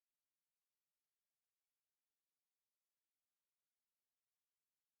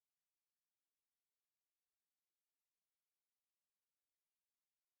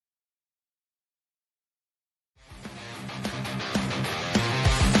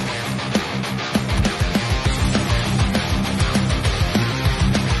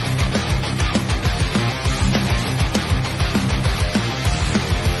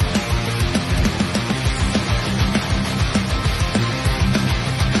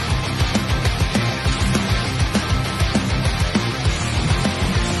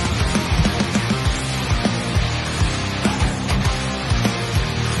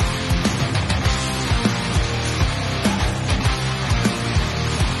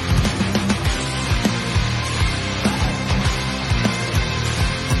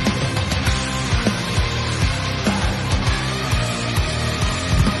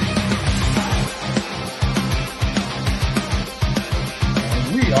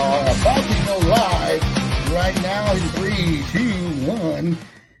right now in 3, 2, 1.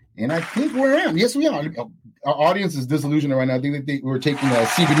 And I think we're in. Yes, we are. Our audience is disillusioned right now. I think that we're taking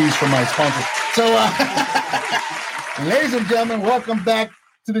CBDs from my sponsor. So, ladies and gentlemen, welcome back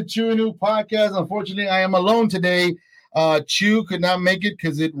to the Chew and New podcast. Unfortunately, I am alone today. Chew could not make it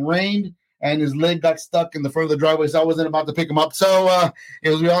because it rained and his leg got stuck in the front of the driveway, so I wasn't about to pick him up. So,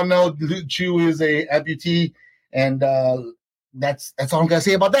 as we all know, Chew is a amputee, and that's all I'm going to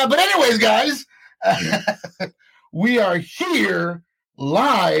say about that. But anyways, guys, we are here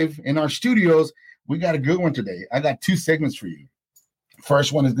live in our studios. We got a good one today. I got 2 segments for you.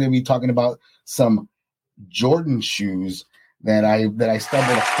 First one is going to be talking about some Jordan shoes that I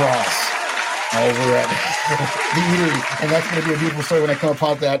stumbled across over at the eatery, and that's going to be a beautiful story when I come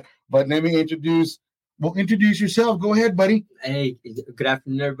about that. But let me introduce yourself. Go ahead, buddy. Hey, good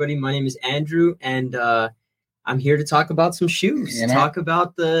afternoon, everybody. My name is Andrew, and I'm here to talk about some shoes. Talk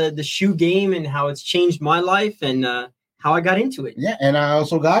about the shoe game and how it's changed my life and how I got into it. Yeah, and I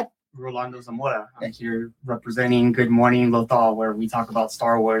also got Rolando Zamora. I'm here representing Good Morning Lothal, where we talk about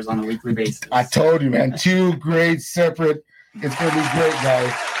Star Wars on a weekly basis. I told you, man, 2 great separate. It's going to be great,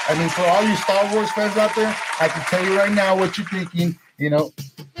 guys. I mean, for all you Star Wars fans out there, I can tell you right now what you're thinking, you know.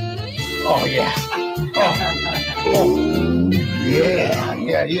 Oh, yeah. Oh.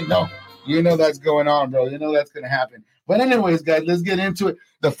 Yeah, you know that's going on, bro. You know that's going to happen. But anyways, guys, let's get into it.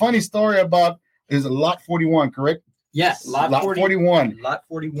 The funny story about is Lot 41, correct? Yes, Lot 41. Lot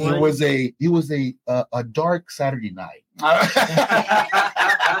 41. It was a dark Saturday night.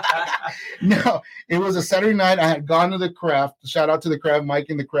 No, it was a Saturday night. I had gone to the craft. Shout out to the craft, Mike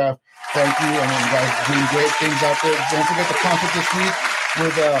in the craft. Thank you. I mean, you guys doing great things out there. Don't forget the concert this week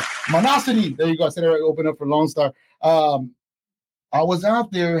with Monosity. There you go. I said I open up for Lone Star. I was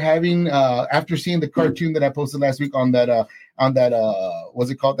out there having after seeing the cartoon that I posted last week on that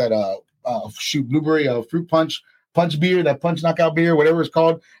what's it called, that blueberry fruit punch beer, that punch knockout beer, whatever it's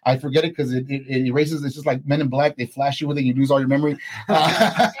called. I forget it because it erases. It's just like Men in Black. They flash you with it, you lose all your memory.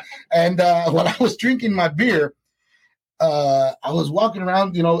 And when I was drinking my beer, I was walking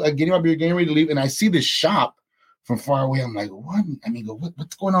around, getting my beer, getting ready to leave, and I see this shop from far away. I'm like, what? I mean,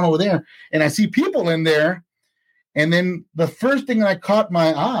 what's going on over there? And I see people in there. And then the first thing that caught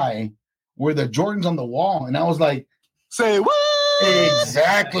my eye were the Jordans on the wall. And I was like, say what?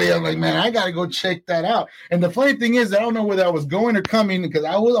 Exactly. I'm like, man, I got to go check that out. And the funny thing is, I don't know whether I was going or coming because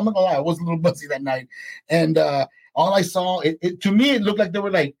I'm not going to lie, I was a little buzzy that night. And all I saw, to me, it looked like they were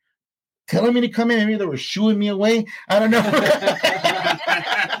like telling me to come in. Maybe they were shooing me away. I don't know.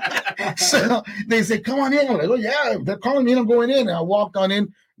 So they said, come on in. I'm like, oh, yeah, they're calling me in. I'm going in. And I walked on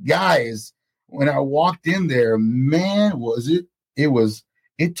in. Guys, when I walked in there, man,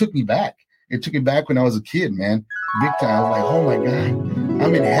 it took me back. It took me back when I was a kid, man. Big time. I was like, oh my God,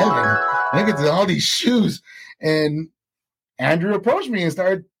 I'm in heaven. Look at all these shoes. And Andrew approached me and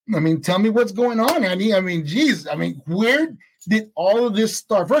started, tell me what's going on, Andy. Geez. Where did all of this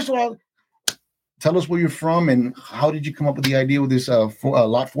start? First of all, tell us where you're from and how did you come up with the idea with this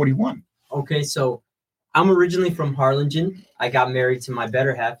Lot 41? Okay, so I'm originally from Harlingen. I got married to my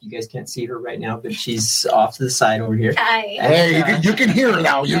better half. You guys can't see her right now, but she's off to the side over here. Hi. Hey, you can hear her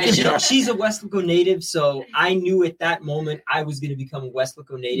now. She's a Westlaco native, so I knew at that moment I was going to become a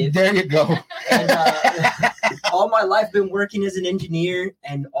Westlaco native. There you go. And all my life been working as an engineer,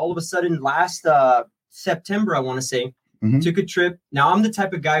 and all of a sudden last September, I want to say, took a trip. Now, I'm the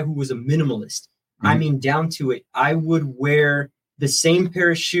type of guy who was a minimalist. Down to it. I would wear the same pair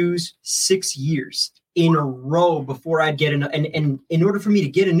of shoes 6 years in a row before I'd get and in order for me to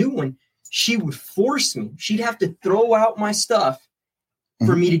get a new one, she would force me. She'd have to throw out my stuff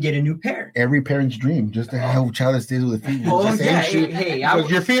for me to get a new pair. Every parent's dream, just to have a child that stays with the feet. Oh, yeah. Hey,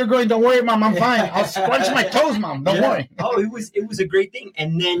 your feet are going, don't worry, Mom, I'm fine. I'll scrunch my toes, Mom. Don't worry. Oh, it was a great thing.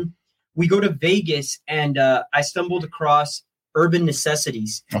 And then we go to Vegas, and I stumbled across Urban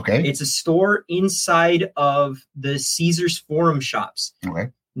Necessities. Okay. It's a store inside of the Caesars Forum shops. Okay.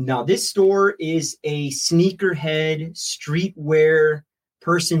 Now, this store is a sneakerhead, streetwear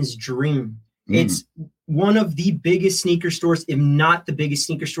person's dream. It's one of the biggest sneaker stores, if not the biggest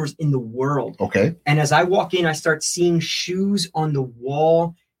sneaker stores in the world. Okay. And as I walk in, I start seeing shoes on the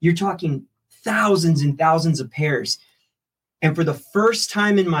wall. You're talking thousands and thousands of pairs. And for the first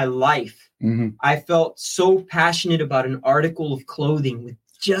time in my life, I felt so passionate about an article of clothing with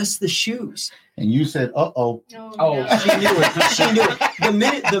just the shoes. And you said, Oh, no. She knew it. She knew it.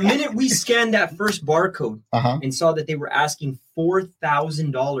 The minute we scanned that first barcode and saw that they were asking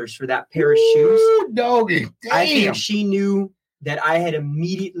 $4,000 for that pair of shoes, doggy, damn. I think she knew that I had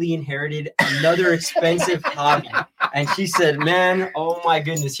immediately inherited another expensive hobby. And she said, man, oh my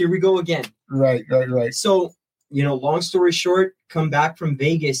goodness, here we go again. Right. So, long story short, come back from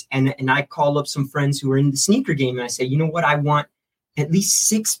Vegas and I call up some friends who are in the sneaker game. And I say, you know what? I want at least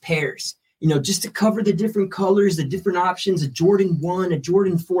 6 pairs, just to cover the different colors, the different options, a Jordan 1, a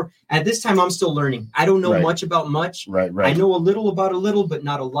Jordan 4. At this time, I'm still learning. I don't know much about much. Right. I know a little about a little, but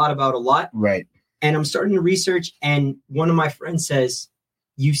not a lot about a lot. Right. And I'm starting to research. And one of my friends says,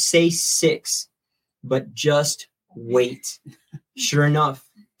 you say 6, but just wait. Sure enough,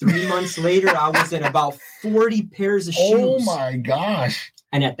 3 months later, I was at about 40 pairs of shoes. Oh my gosh.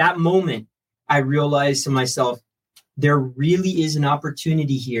 And at that moment, I realized to myself, there really is an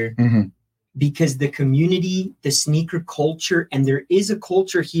opportunity here because the community, the sneaker culture, and there is a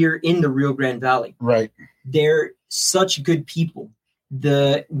culture here in the Rio Grande Valley. Right. They're such good people.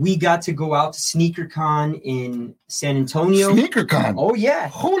 We got to go out to SneakerCon in San Antonio. SneakerCon? Oh, yeah.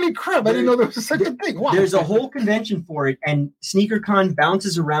 Holy crap. I didn't know there was such a thing. Wow. There's a whole convention for it. And SneakerCon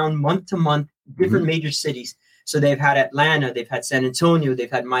bounces around month to month, different major cities. So they've had Atlanta, they've had San Antonio,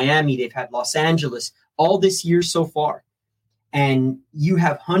 they've had Miami, they've had Los Angeles, all this year so far. And you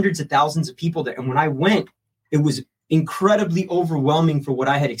have hundreds of thousands of people there. And when I went, it was incredibly overwhelming for what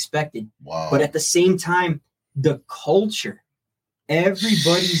I had expected. Wow. But at the same time, the culture,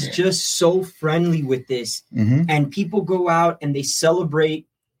 everybody's just so friendly with this. And people go out and they celebrate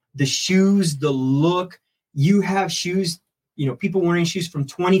the shoes, the look. You have shoes, people wearing shoes from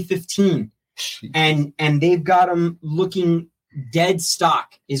 2015 and they've got them looking dead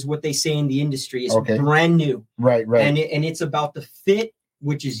stock is what they say in the industry. It's brand new. Right. And it's about the fit,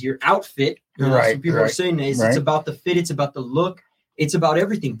 which is your outfit. Right. So people are saying this. It's about the fit. It's about the look. It's about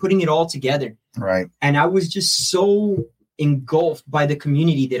everything, putting it all together. Right. And I was just so engulfed by the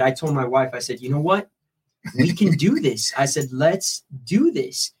community that I told my wife, I said, you know what? We can do this. I said, let's do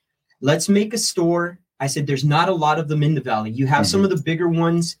this. Let's make a store. I said, there's not a lot of them in the Valley. You have some of the bigger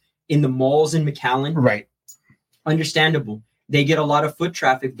ones in the malls in McAllen. Right. Understandable. They get a lot of foot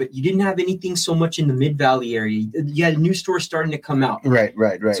traffic, but you didn't have anything so much in the Mid-Valley area. You had a new store starting to come out. Right.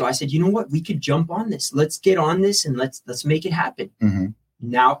 So I said, you know what? We could jump on this. Let's get on this and let's make it happen.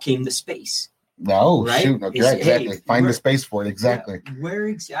 Now came the space. No, right? Shoot. Okay, exactly. Find the space for it. Exactly. Yeah, where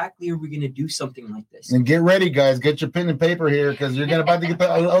exactly are we going to do something like this? And get ready, guys. Get your pen and paper here because you're about to get the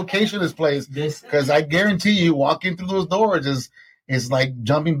location of this place. Because I guarantee you, walking through those doors is like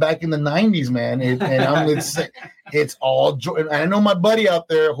jumping back in the 90s, man. It's all Jordan. I know my buddy out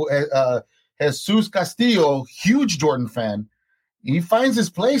there, who Jesus Castillo, huge Jordan fan. He finds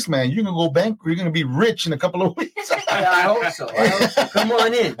his place, man. You're going to go bank. You're going to be rich in a couple of weeks. I hope so. Come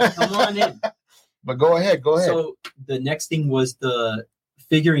on in. But go ahead. So the next thing was the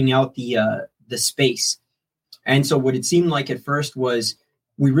figuring out the space. And so what it seemed like at first was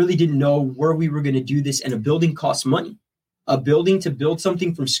we really didn't know where we were going to do this. And a building costs money. A building to build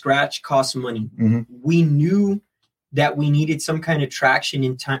something from scratch costs money. We knew that we needed some kind of traction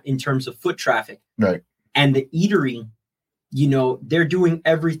in terms of foot traffic. Right. And the eatery, they're doing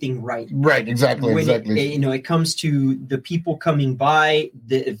everything right. Right, exactly. It comes to the people coming by,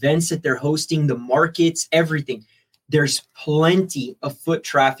 the events that they're hosting, the markets, everything. There's plenty of foot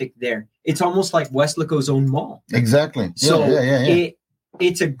traffic there. It's almost like Westlaco's own mall. Exactly. So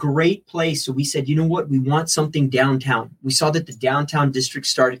it's a great place. So we said, you know what? We want something downtown. We saw that the downtown district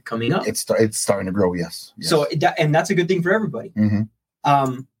started coming up. It's starting to grow, yes. So, and that's a good thing for everybody.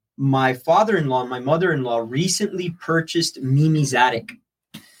 My father-in-law and my mother-in-law recently purchased Mimi's Attic.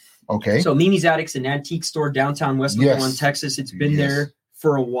 Okay. So Mimi's Attic's an antique store downtown Westlaco in Texas. It's been there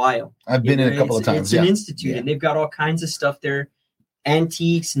for a while. I've been in a couple of times. It's an institute, and they've got all kinds of stuff there.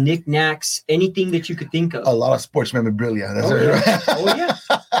 Antiques, knickknacks, anything that you could think of. A lot of sports memorabilia. Oh, yeah.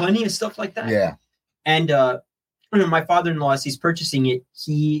 Plenty of stuff like that. Yeah. And my father-in-law, as he's purchasing it,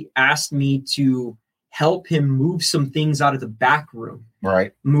 he asked me to help him move some things out of the back room.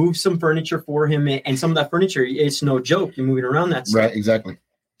 Right. Move some furniture for him. And some of that furniture, it's no joke. You're moving around that stuff. Right, exactly.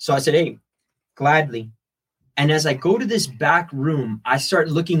 So I said, hey, gladly. And as I go to this back room, I start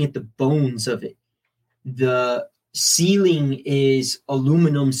looking at the bones of it. The ceiling is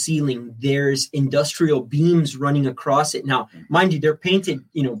aluminum ceiling. There's industrial beams running across it. Now, mind you, they're painted,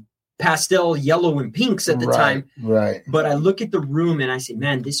 pastel yellow and pinks at the time. Right. But I look at the room and I say,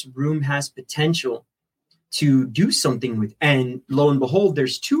 man, this room has potential to do something with. And lo and behold,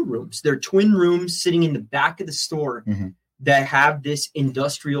 there's 2 rooms. They're twin rooms sitting in the back of the store that have this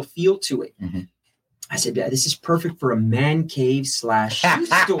industrial feel to it. I said, yeah, this is perfect for a man cave / shoe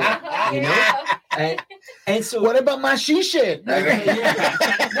store, And so, what about my she shed? No,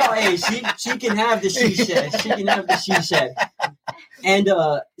 hey, she can have the she shed. She can have the she shed. And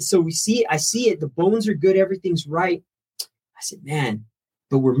so I see it. The bones are good. Everything's right. I said, man,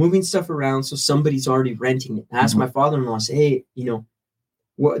 but we're moving stuff around. So somebody's already renting it. I asked my father-in-law, I said, hey,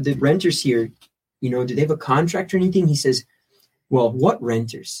 what the renters here, do they have a contract or anything? He says, well, what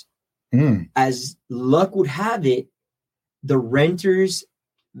renters? As luck would have it, the renters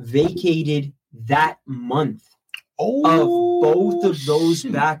vacated that month of both of those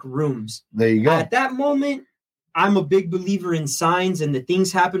back rooms. There you go. At that moment, I'm a big believer in signs and that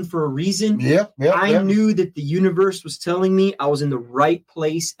things happen for a reason. I knew that the universe was telling me I was in the right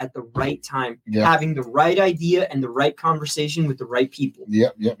place at the right time, having the right idea and the right conversation with the right people.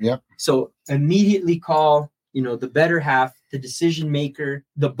 So immediately call, the better half, the decision maker,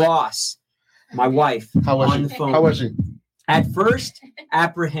 the boss, my wife, on the phone. How was she? At first,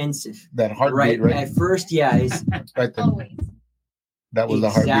 apprehensive. That heartbeat, right? At first, yeah. It's right there. Always. That was the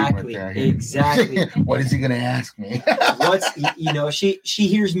heartbeat right there. Exactly. What is he going to ask me? She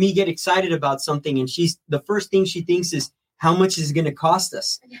hears me get excited about something, and the first thing she thinks is, how much is it going to cost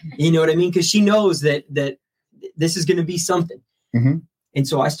us? You know what I mean? Because she knows that this is going to be something. Mm-hmm. And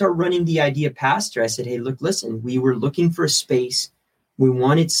so I start running the idea past her. I said, hey, look, listen, we were looking for a space. We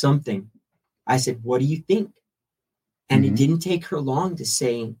wanted something. I said, what do you think? And it didn't take her long to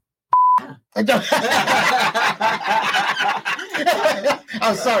say, yeah.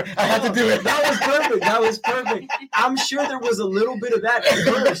 I'm sorry. I had to do it. That was perfect. I'm sure there was a little bit of that at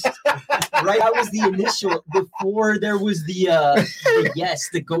first, right? That was the initial before there was the yes,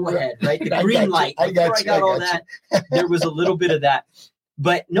 the go ahead, right? The green light. I got all that. There was a little bit of that.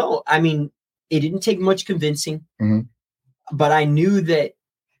 But no, I mean, it didn't take much convincing. But I knew that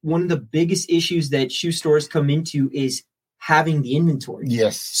one of the biggest issues that shoe stores come into is having the inventory.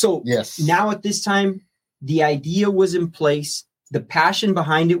 Yes. So now at this time, the idea was in place. The passion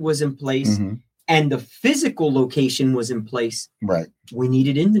behind it was in place. And the physical location was in place. Right. We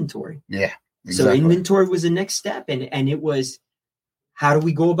needed inventory. Yeah. Exactly. So inventory was the next step. And it was, how do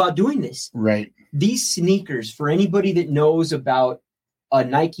we go about doing this? Right. These sneakers, for anybody that knows about a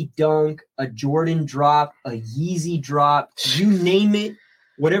Nike Dunk, a Jordan drop, a Yeezy drop, you name it,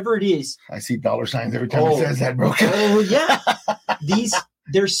 whatever it is. I see dollar signs every time it says that, bro. Oh, yeah.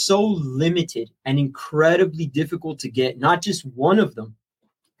 They're so limited and incredibly difficult to get. Not just one of them,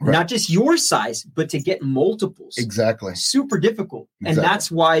 not just your size, but to get multiples. Exactly. Super difficult. And that's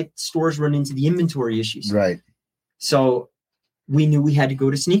why stores run into the inventory issues. Right. So we knew we had to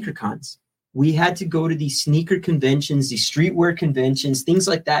go to sneaker cons. We had to go to these sneaker conventions, these streetwear conventions, things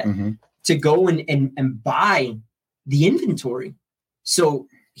like that, to go and buy the inventory. So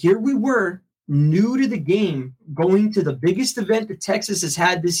here we were, new to the game, going to the biggest event that Texas has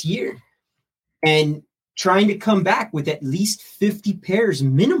had this year and trying to come back with at least 50 pairs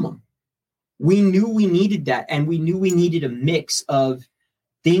minimum. We knew we needed that, and we knew we needed a mix of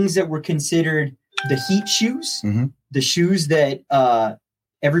things that were considered the heat shoes, the shoes that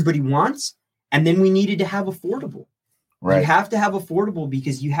everybody wants, and then we needed to have affordable. Right. You have to have affordable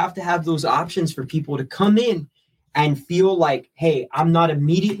because you have to have those options for people to come in and feel like, hey, I'm not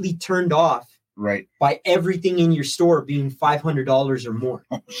immediately turned off by everything in your store being $500 or more.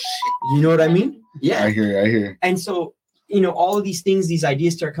 You know what I mean? Yeah. I hear. And so, all of these things, these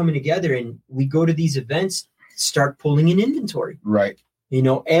ideas start coming together, and we go to these events, start pulling in inventory. Right.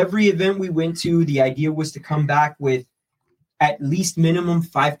 Every event we went to, the idea was to come back with at least minimum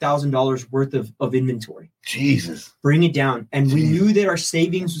 $5,000 worth of inventory. Jesus. Bring it down. And we knew that our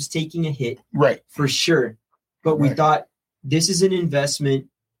savings was taking a hit. Right. For sure. But we thought this is an investment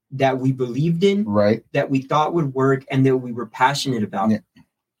that we believed in, that we thought would work, and that we were passionate about. Yeah.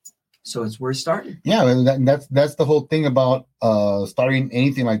 So it's where it started. Yeah, and that's the whole thing about starting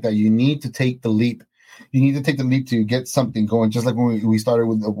anything like that. You need to take the leap. You need to take the leap to get something going. Just like when we started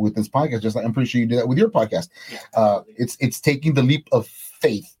with this podcast. Just like I'm pretty sure you did that with your podcast. It's taking the leap of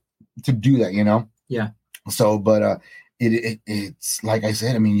faith to do that. Yeah. So, but it's like I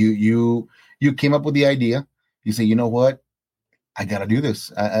said. I mean, you came up with the idea. You say, you know what? I got to do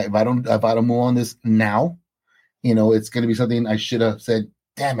this. If I don't move on this now, it's going to be something I should have said,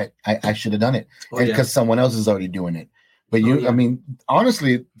 damn it, I should have done it. Because someone else is already doing it. But I mean,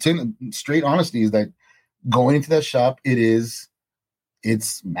 honestly, straight honesty is that going into that shop, it's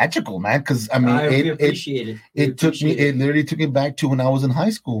magical, man. Because I mean, I appreciate it. It literally took me back to when I was in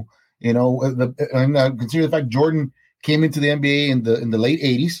high school. And consider the fact Jordan came into the NBA in the late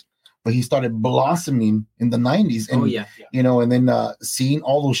 80s. But he started blossoming in the 90s. And, and then seeing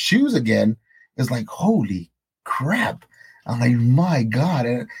all those shoes again is like, holy crap. I'm like, my God.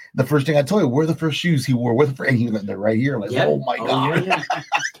 And the first thing I told you, where are the first shoes he wore? And he was like, they're right here. I'm like, oh my God. Yeah.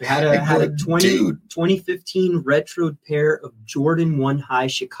 had a 2015 retro pair of Jordan 1 High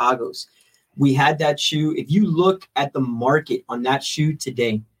Chicago's. We had that shoe. If you look at the market on that shoe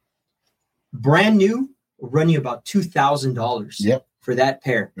today, brand new will run you about $2,000 for that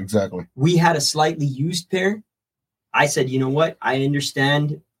pair. Exactly. We had a slightly used pair. I said, you know what? I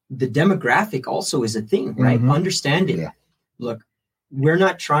understand the demographic also is a thing, right? Mm-hmm. Understand it. Yeah. Look, we're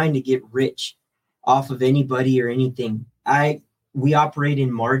not trying to get rich off of anybody or anything. We operate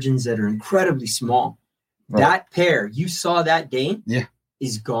in margins that are incredibly small. Right. That pair you saw that day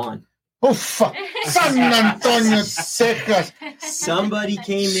is gone. Oh, fuck. San Antonio, Texas. Somebody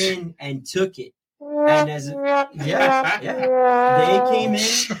came in and took it. And they came in,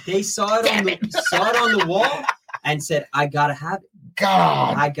 they saw it on the wall and said, I gotta have it.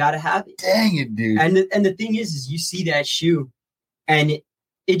 God, I gotta have it. Dang it, dude. And the thing is you see that shoe, and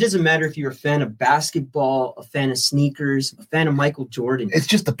it doesn't matter if you're a fan of basketball, a fan of sneakers, a fan of Michael Jordan. It's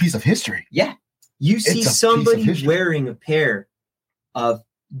just a piece of history. Yeah. You see somebody wearing a pair of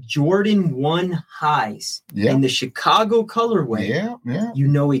Jordan 1 highs in the Chicago colorway. Yeah. You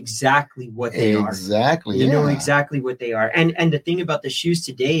know exactly what they are. Exactly. You know exactly what they are. And the thing about the shoes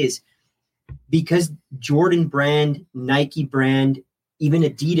today is because Jordan brand, Nike brand, even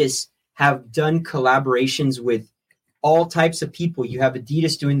Adidas have done collaborations with all types of people. You have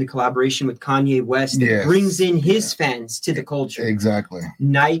Adidas doing the collaboration with Kanye West that brings in his fans to the culture. Exactly.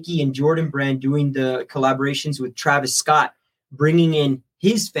 Nike and Jordan brand doing the collaborations with Travis Scott, bringing in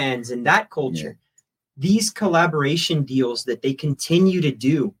his fans and that culture. These collaboration deals that they continue to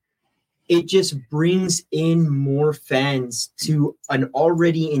do, it just brings in more fans to an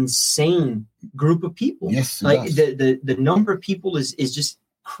already insane group of people. Yes, like the number of people is just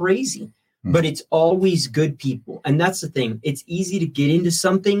crazy, but it's always good people. And that's the thing. It's easy to get into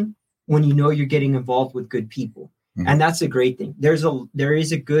something when you know you're getting involved with good people. And that's a great thing. There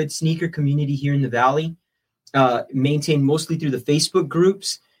is a good sneaker community here in the Valley, maintained mostly through the Facebook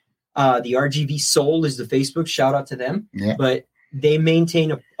groups. The RGV Soul is the Facebook. Shout out to them. Yeah. But they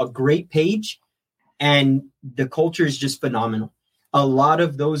maintain a great page, and the culture is just phenomenal. A lot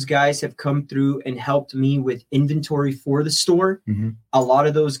of those guys have come through and helped me with inventory for the store. A lot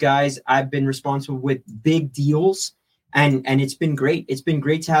of those guys I've been responsible with big deals, and it's been great. It's been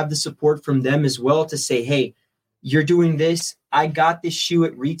great to have the support from them as well to say, hey, you're doing this. I got this shoe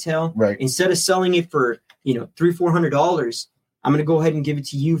at retail. Right. Instead of selling it for $300-400, I'm going to go ahead and give it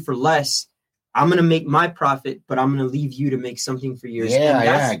to you for less. I'm going to make my profit, but I'm going to leave you to make something for yours.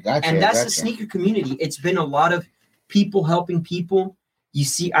 Gotcha. And that's the sneaker community. It's been a lot of people helping people.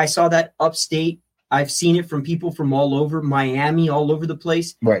 I saw that upstate. I've seen it from people from all over Miami, all over the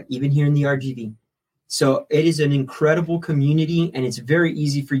place, right? Even here in the RGV. So it is an incredible community, and it's very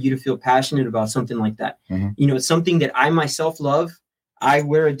easy for you to feel passionate about something like that. It's something that I myself love. I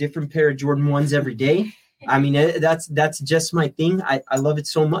wear a different pair of Jordan 1s every day. I mean, that's just my thing. I love it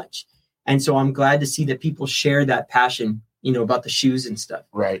so much. And so I'm glad to see that people share that passion, about the shoes and stuff.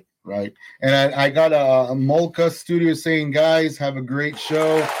 Right. And I got a Molka Studio saying, guys, have a great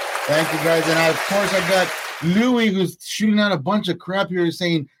show. Thank you, guys. And of course, I got Louis, who's shooting out a bunch of crap here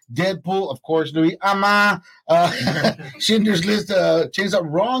saying Deadpool. Of course, Louis. Schindler's List. Change up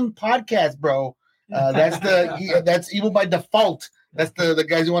wrong podcast, bro. That's Evil by Default. That's the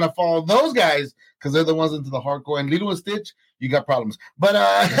guys you want to follow. Those guys, because they're the ones into the hardcore. And Lilo and Stitch, you got problems. But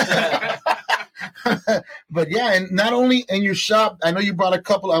but yeah, and not only in your shop, I know you brought a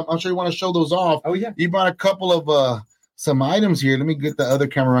couple. I'm sure you want to show those off. Oh yeah, you brought a couple of some items here. Let me get the other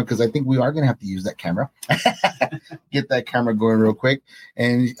camera on because I think we are going to have to use that camera. Get that camera going real quick.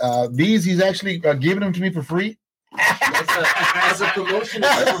 And these, he's actually giving them to me for free. as a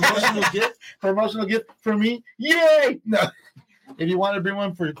promotional gift. Promotional gift for me. Yay! No. If you want to bring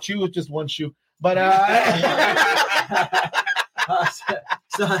one for Chew, it's just one shoe. But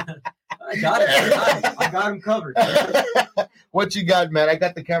so I got it. I got him covered. What you got, man? I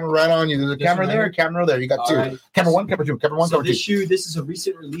got the camera right on you. There's a camera there, a camera there. You got two. Right. Camera one, camera two. Camera one, camera two. This is a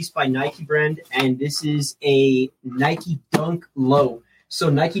recent release by Nike brand, and this is a Nike Dunk Low. So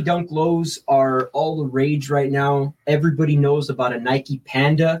Nike Dunk Lows are all the rage right now. Everybody knows about a Nike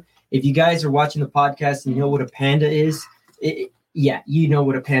Panda. If you guys are watching the podcast and you know what a Panda is, you know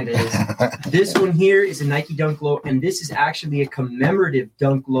what a Panda is. This one here is a Nike Dunk Low, and this is actually a commemorative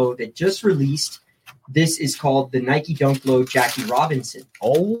Dunk Low that just released. This is called the Nike Dunk Low Jackie Robinson.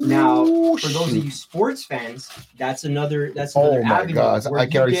 Oh, now for those of you sports fans, that's another oh my avenue. God, I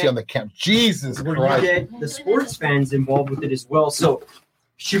can already see on the camera. Jesus Christ! You get the sports fans involved with it as well. So,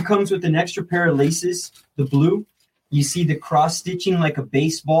 shoe comes with an extra pair of laces, the blue. You see the cross stitching like a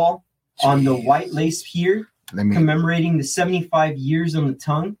baseball on the white lace here, commemorating the 75 years on the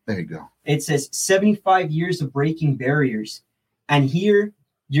tongue. There you go. It says 75 years of breaking barriers. And here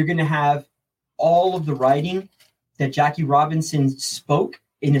you're going to have all of the writing that Jackie Robinson spoke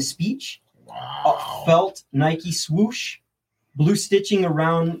in a speech. Wow. Felt Nike swoosh, blue stitching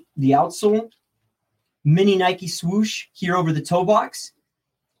around the outsole, mini Nike swoosh here over the toe box,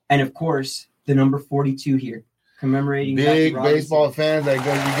 and of course the number 42 here, commemorating big baseball fans. You guys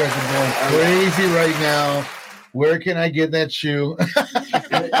are going crazy right now. Where can I get that shoe?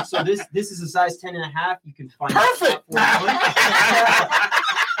 So this is a size 10.5. You can find perfect.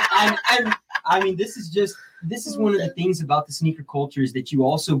 and I mean, this is one of the things about the sneaker culture is that you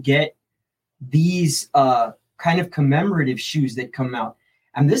also get these kind of commemorative shoes that come out.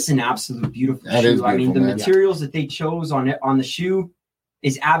 And this is an absolute beautiful shoe. Beautiful, I mean, the man. materials that they chose on the shoe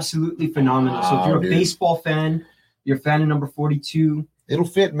is absolutely phenomenal. Wow, so if you're a dude. baseball fan, you're a fan of number 42. It'll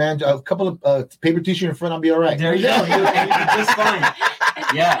fit, man. A couple of paper t-shirt in front, I'll be all right. There you go. You're just fine.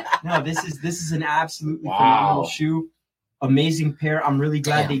 Yeah. No, this is an absolutely phenomenal shoe. Amazing pair. I'm really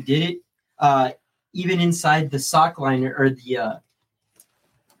glad they did it. Even inside the sock liner or the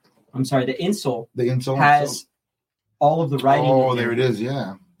insole has all of the writing. Oh, there it is.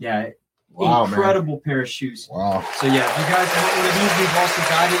 Yeah. Yeah. Wow, incredible pair of shoes. Wow. So yeah, if you guys want one of these, we've also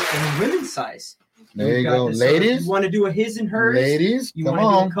got it in a women's size. There you go. Ladies. So you want to do a his and hers? Ladies, you come want to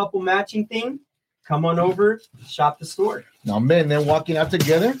on. do a couple matching thing? Come on over, shop the store. No, man, they're walking out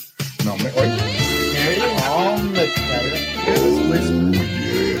together. No, man. There it is. On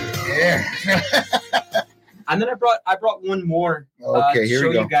yeah. And then I brought one more. Okay, to here show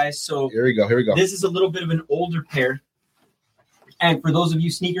we go. you guys. So here we go. This is a little bit of an older pair. And for those of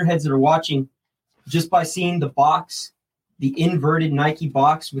you sneakerheads that are watching, just by seeing the box, the inverted Nike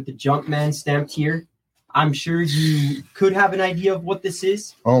box with the Jumpman stamped here, I'm sure you could have an idea of what this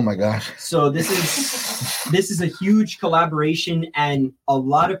is. Oh my gosh. So this is a huge collaboration, and a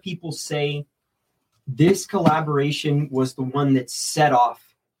lot of people say this collaboration was the one that set off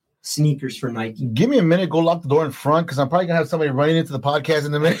sneakers for Nike. Give me a minute. Go lock the door in front because I'm probably going to have somebody running into the podcast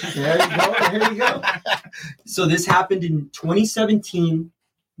in a minute. There you go. So this happened in 2017.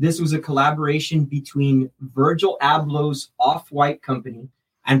 This was a collaboration between Virgil Abloh's Off-White company,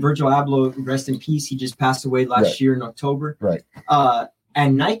 and Virgil Abloh, rest in peace, he just passed away last year in October. Right.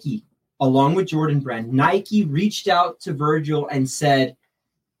 And Nike, along with Jordan Brand. Nike reached out to Virgil and said,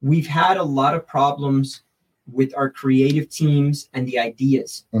 we've had a lot of problems with our creative teams and the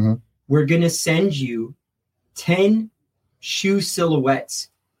ideas. Mm-hmm. We're going to send you 10 shoe silhouettes,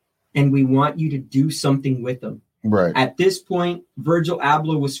 and we want you to do something with them. Right. At this point, Virgil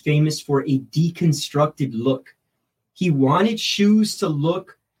Abloh was famous for a deconstructed look. He wanted shoes to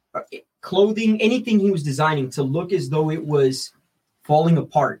look, clothing, anything he was designing to look as though it was falling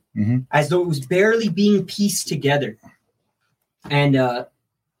apart, as though it was barely being pieced together. And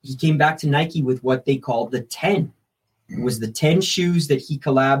he came back to Nike with what they called the 10. It was the 10 shoes that he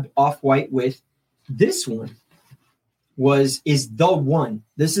collabed Off-White with. This one is the one.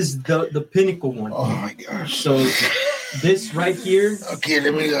 This is the pinnacle one. Oh my gosh. So this right here. Okay,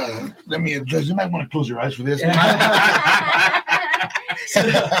 let me adjust. You might want to close your eyes for this.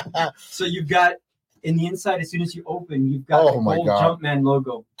 So you've got in the inside, as soon as you open, you've got the gold Jumpman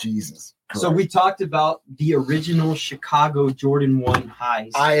logo. Jesus Christ. So we talked about the original Chicago Jordan 1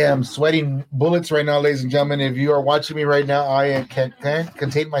 highs. I am sweating bullets right now, ladies and gentlemen. If you are watching me right now, I can't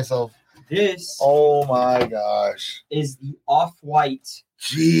contain myself. This oh my gosh is the Off-White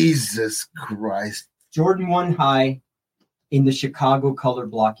Jesus Christ Jordan 1 high in the Chicago color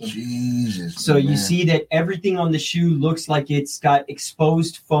blocking. Jesus. So you see that everything on the shoe looks like it's got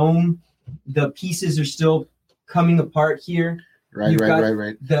exposed foam. The pieces are still coming apart here. Right.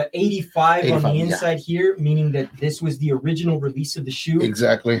 The 85 on the inside here, meaning that this was the original release of the shoe.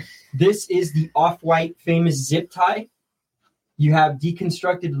 Exactly. This is the Off-White famous zip tie. You have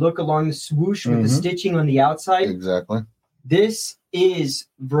deconstructed look along the swoosh with the stitching on the outside. Exactly. This is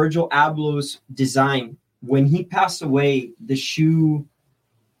Virgil Abloh's design. When he passed away, the shoe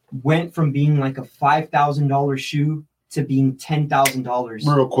went from being like a $5,000 shoe to being $10,000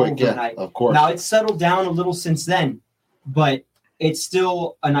 real quick. overnight. Yeah, of course. Now it's settled down a little since then, but it's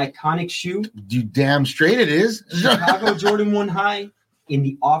still an iconic shoe. You damn straight it is. Chicago Jordan 1 high in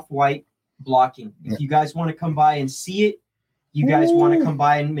the Off-White blocking. If you guys want to come by and see it, you guys want to come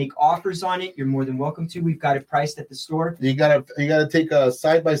by and make offers on it, you're more than welcome to. We've got it priced at the store. You gotta take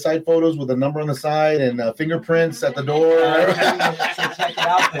side-by-side photos with a number on the side and fingerprints at the door. So check it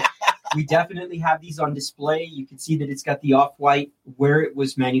out. But we definitely have these on display. You can see that it's got the off-white where it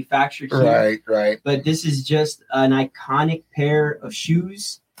was manufactured here. Right. But this is just an iconic pair of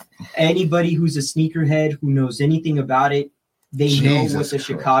shoes. Anybody who's a sneakerhead who knows anything about it, they know what the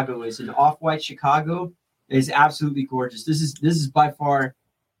Chicago is. An off-white Chicago is absolutely gorgeous. This is by far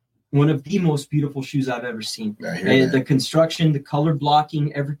one of the most beautiful shoes I've ever seen. The construction, the color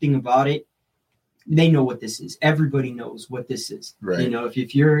blocking, everything about it. They know what this is. Everybody knows what this is. Right. You know,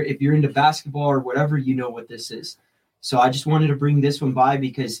 if you're into basketball or whatever, you know what this is. So I just wanted to bring this one by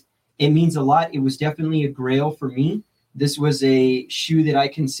because it means a lot. It was definitely a grail for me. This was a shoe that I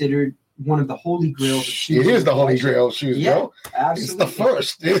considered one of the holy grails of shoes. It is the holy grail of shoes, bro. Absolutely. It's the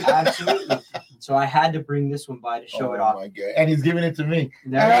first. Absolutely. So I had to bring this one by to show it off. Oh my God. And he's giving it to me.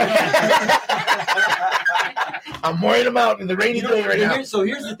 I'm wearing them out in the rainy day right now. So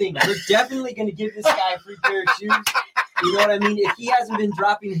here's the thing. We're definitely going to give this guy a free pair of shoes. You know what I mean? If he hasn't been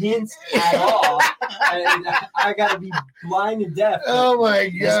dropping hints at all, I got to be blind and deaf. Oh, my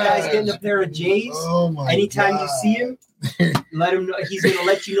God. This guy's getting a pair of J's. Oh, my Anytime God. you see him, let him know. He's going to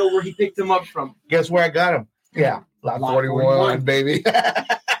let you know where he picked them up from. Guess where I got them? Yeah. Lot 41, baby.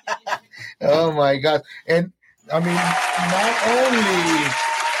 Oh, my God. And, I mean, not only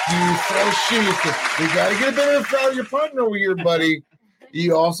do you sell shoes, we got to get a benefit out of your partner over here, buddy.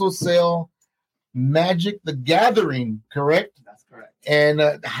 You also sell Magic the Gathering, correct? That's correct.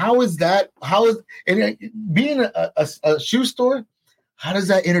 And how is that? Being a shoe store? How does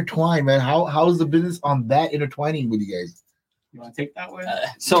that intertwine, man? How is the business on that intertwining with you guys? You want to take that one?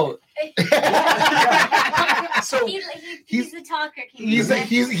 So he's the talker. He's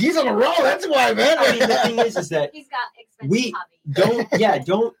on a roll. That's why, man. I mean, the thing is that he's got expensive hobby.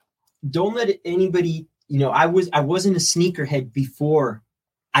 Don't let anybody. You know, I wasn't a sneakerhead before.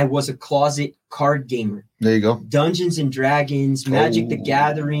 I was a closet card gamer. There you go. Dungeons and Dragons, Magic the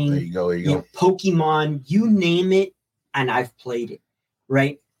Gathering. There you go. Pokemon, you name it, and I've played it.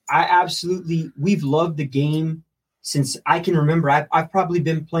 Right? We've loved the game since I can remember. I've probably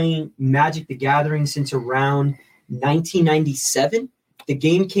been playing Magic the Gathering since around 1997. The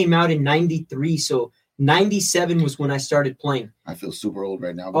game came out in 93, so 97 was when I started playing. I feel super old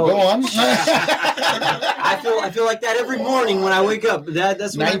right now. But go on. I feel like that every morning when I wake up.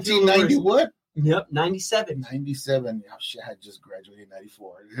 That's what 1990 what? Yep, 97. 97. Oh shit! I just graduated in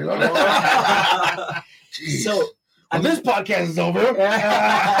 94. So this podcast is over.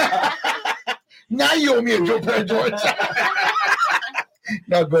 Now you owe me a Joe Perry George.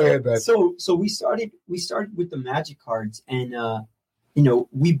 No, go ahead, man. So we started with the Magic cards, and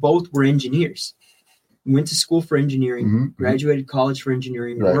we both were engineers. We went to school for engineering, graduated college for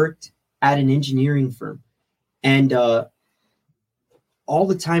engineering, worked at an engineering firm, and all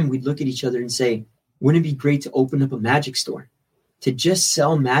the time we'd look at each other and say, "Wouldn't it be great to open up a Magic store, to just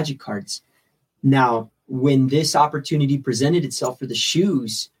sell Magic cards?" Now, when this opportunity presented itself for the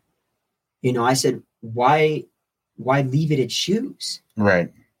shoes, I said, why leave it at shoes?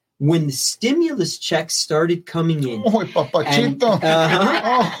 Right. When the stimulus checks started coming in, and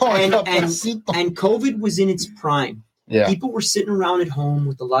COVID was in its prime, people were sitting around at home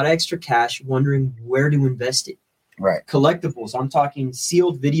with a lot of extra cash, wondering where to invest it. Right. Collectibles. I'm talking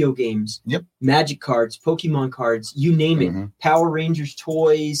sealed video games, Magic cards, Pokemon cards, you name it. Power Rangers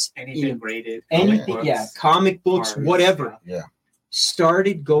toys, anything graded, anything. Comic books, cards, whatever.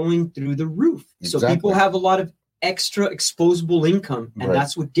 Started going through the roof. Exactly. So people have a lot of extra exposable income, and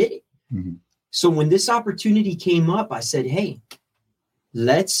that's what did it. So when this opportunity came up, I said, hey,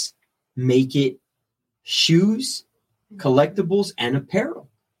 let's make it shoes, collectibles, and apparel.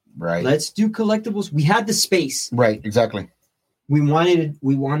 Right. Let's do collectibles. We had the space. Right, exactly. We wanted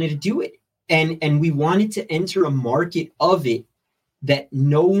to do it. And we wanted to enter a market of it that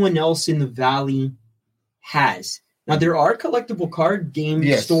no one else in the Valley has. Now, there are collectible card game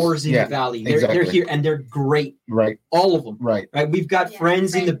stores in the Valley. They're here, and they're great. Right. All of them. Right. We've got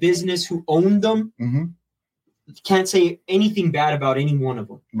friends in the business who own them. Can't say anything bad about any one of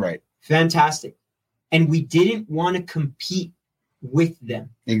them. Right. Fantastic. And we didn't want to compete with them.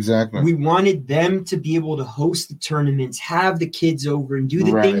 Exactly. We wanted them to be able to host the tournaments, have the kids over, and do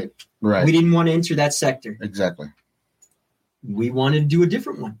the thing. Right. We didn't want to enter that sector. Exactly. We wanted to do a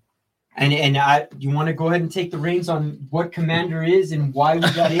different one. And you want to go ahead and take the reins on what Commander is and why we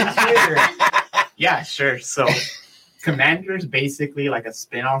got into it? Or? Yeah, sure. So Commander is basically like a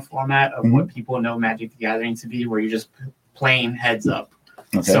spin-off format of what people know Magic the Gathering to be, where you're just playing heads up.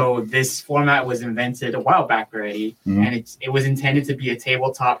 Okay. So this format was invented a while back already, and it was intended to be a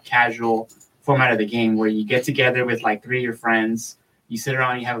tabletop casual format of the game where you get together with like 3 of your friends, you sit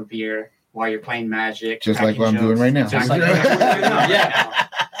around, you have a beer while you're playing Magic. Just like what I'm doing right now. Just like what I'm doing right now.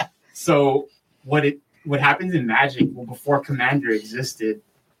 So what happens in Magic? Well, before Commander existed,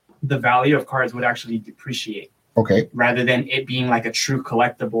 the value of cards would actually depreciate. Okay. Rather than it being like a true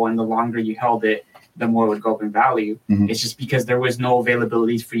collectible, and the longer you held it, the more it would go up in value. Mm-hmm. It's just because there was no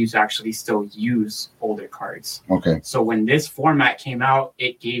availability for you to actually still use older cards. Okay. So when this format came out,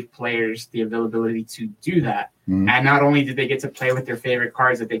 it gave players the availability to do that. Mm-hmm. And not only did they get to play with their favorite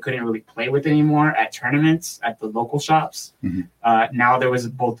cards that they couldn't really play with anymore at tournaments at the local shops, mm-hmm. Now there was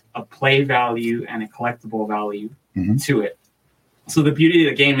both a play value and a collectible value mm-hmm. to it. So the beauty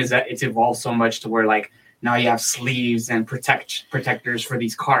of the game is that it's evolved so much to where like now you have sleeves and protectors for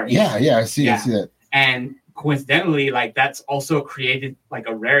these cards. Yeah, I see that. And coincidentally, like that's also created like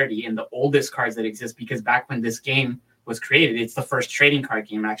a rarity in the oldest cards that exist, because back when this game was created, it's the first trading card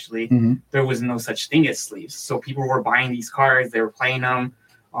game actually. Mm-hmm. There was no such thing as sleeves. So people were buying these cards, they were playing them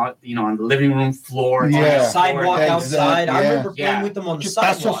on the living room floor, on the sidewalk outside. Yeah. I remember playing with them on the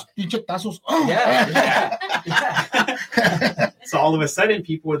sidewalk. Oh. Yeah. So all of a sudden,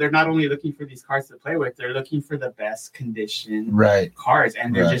 they're not only looking for these cards to play with, they're looking for the best condition cards,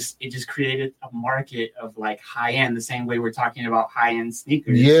 and it just created a market of like high end. The same way we're talking about high end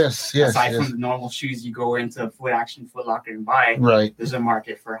sneakers. Yes. Aside from the normal shoes you go into Foot Action, Foot Locker, and buy, there's a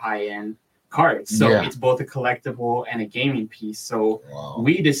market for high end cards. So it's both a collectible and a gaming piece. So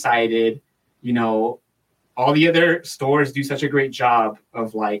we decided, all the other stores do such a great job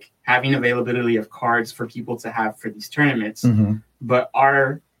of like having availability of cards for people to have for these tournaments. Mm-hmm. But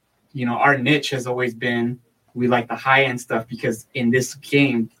our niche has always been, we like the high end stuff, because in this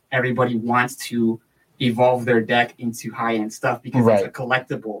game, everybody wants to evolve their deck into high end stuff because it's a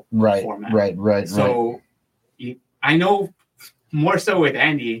collectible format. Right. So I know more so with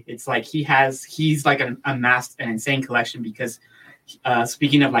Andy, it's like he's like amassed an insane collection, because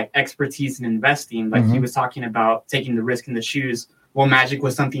speaking of like expertise in investing, like he was talking about taking the risk in the shoes. Well, Magic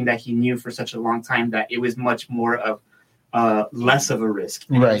was something that he knew for such a long time that it was much more of less of a risk.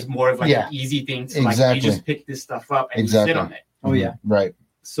 And it was more of like an easy thing to like, you just pick this stuff up and you sit on it. Oh yeah. Right.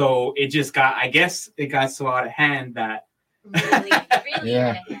 So it just got so out of hand that really out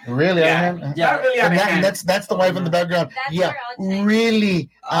of hand. And that's the wife in the background. Really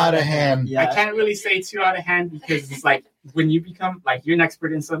out of hand. I can't really say too out of hand, because it's like when you become like you're an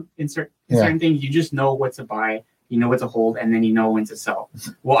expert in certain things, you just know what to buy, you know what to hold, and then you know when to sell.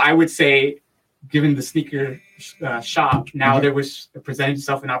 Well, I would say, given the sneaker shop, now there was presented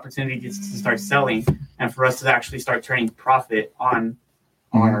itself an opportunity to start selling, and for us to actually start turning profit on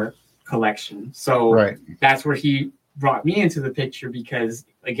our collection. So that's where he brought me into the picture, because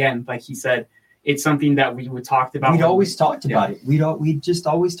again, like he said, it's something that we would talked about. We'd always talked about it. We just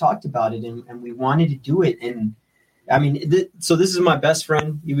always talked about it, and we wanted to do it. And I mean, so this is my best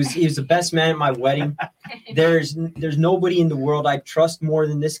friend. He was the best man at my wedding. There's nobody in the world I trust more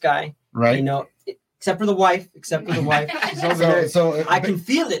than this guy. Right. Except for the wife. She's over there. So I can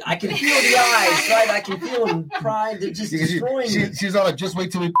feel it. I can feel the eyes, right? I can feel him trying to just destroy me. She's all like, just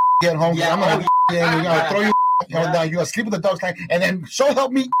wait till we get home. I'm gonna throw you down. You're gonna sleep with the dogs tonight, and then so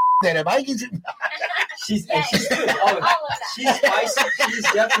help me that if I get you. She's good. She's spicy.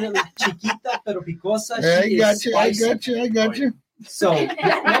 She's definitely chiquita pero picosa. I got you. So and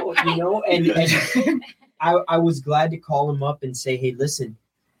I was glad to call him up and say, hey, listen,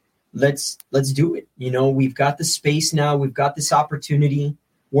 let's do it. We've got the space now. We've got this opportunity.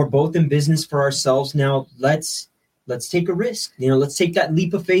 We're both in business for ourselves now. Let's take a risk. Let's take that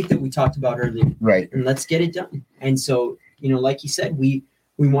leap of faith that we talked about earlier. Right. And let's get it done. And so, like you said, we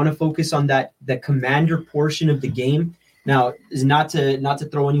want to focus on the commander portion of the game. Now, is not to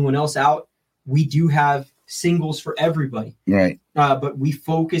throw anyone else out. We do have singles for everybody. Right. But we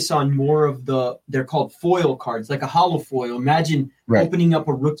focus on more of they're called foil cards, like a hollow foil. Imagine opening up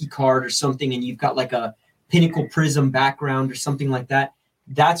a rookie card or something, and you've got like a Pinnacle Prism background or something like that.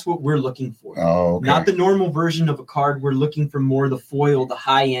 That's what we're looking for. Oh, okay. Not the normal version of a card. We're looking for more the foil, the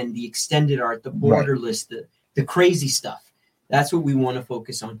high end, the extended art, the borderless, the crazy stuff. That's what we want to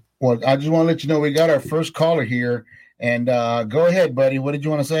focus on. Well, I just want to let you know we got our first caller here. And go ahead, buddy. What did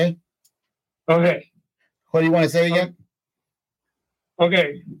you want to say? Okay. What do you want to say again?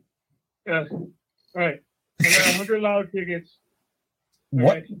 Okay. All right. I got 100 lotto tickets.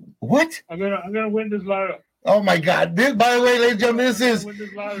 What? Right. What? I'm gonna win this lotto. Oh my God! By the way, ladies and gentlemen,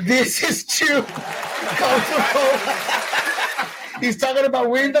 this is Chew. He's talking about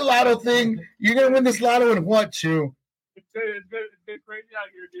winning the lotto thing. You're gonna win this lotto and what, Chew? It's been crazy out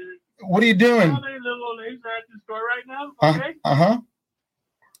here, dude. What are you doing? How many little old ladies are at the store right now? Okay.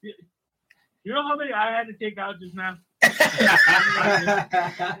 You know how many I had to take out just now?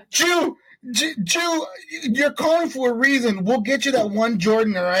 Chew, Jew, you're calling for a reason. We'll get you that one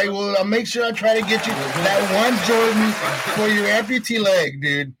Jordan, all right? I'll make sure I try to get you that one Jordan for your amputee leg,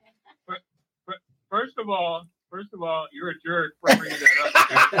 dude. First of all, you're a jerk for bringing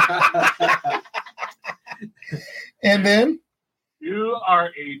that up. And then? You are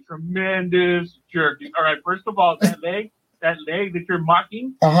a tremendous jerk. All right, first of all, that leg that you're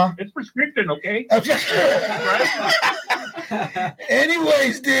mocking, it's prescription, okay?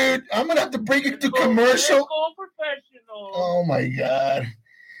 Anyways, dude, I'm going to have to bring it to commercial. Professional. Oh, my God.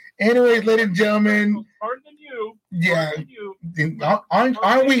 Anyways, ladies and gentlemen. Harder than you. Yeah.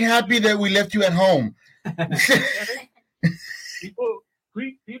 Aren't we happy that we left you at home?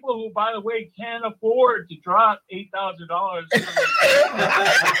 People who, by the way, can't afford to drop $8,000.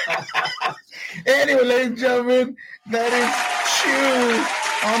 Anyway, ladies and gentlemen, that is Chew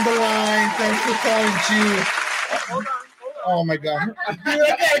on the line. Thanks for calling, Chew. Hold on. Oh, my God. Dude,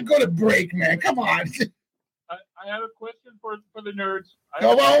 I got to go to break, man. Come on. I have a question for the nerds.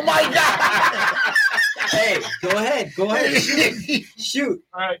 Oh, my God. Hey, go ahead. Shoot.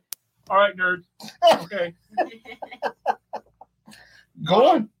 All right, nerds. Okay. Go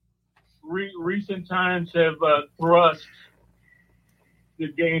on. Recent times have thrust the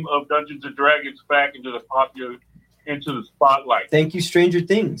game of Dungeons and Dragons back into the spotlight. Thank you, Stranger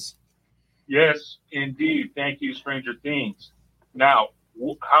Things. Yes, indeed. Thank you, Stranger Things. Now,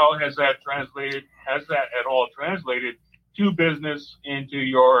 how has that translated? Has that at all translated to business into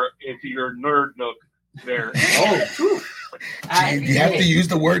your nerd nook there? Oh, you have to use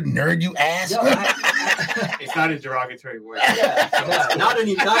the word nerd, you ass. No, it's not a derogatory word. Not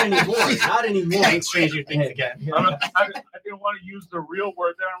anymore. Thanks, Stranger Things again. I didn't want to use the real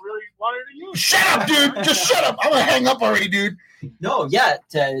word that I really wanted to use. Shut up, dude. Just shut up. I'm going to hang up already, dude. No, yeah,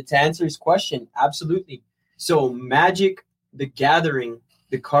 to answer his question, absolutely. So Magic the Gathering,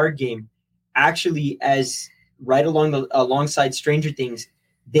 the card game, actually, as right alongside Stranger Things,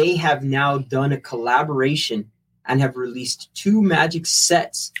 they have now done a collaboration and have released 2 Magic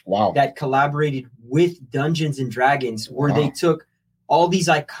sets that collaborated with Dungeons and Dragons, where they took all these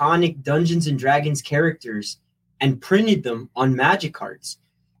iconic Dungeons and Dragons characters and printed them on Magic cards.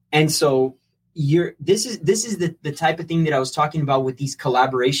 And so this is the type of thing that I was talking about with these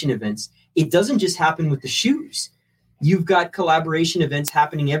collaboration events. It doesn't just happen with the shoes. You've got collaboration events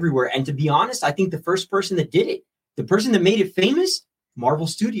happening everywhere. And to be honest, I think the first person that did it, the person that made it famous, Marvel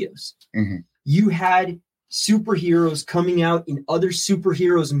Studios. Mm-hmm. You had superheroes coming out in other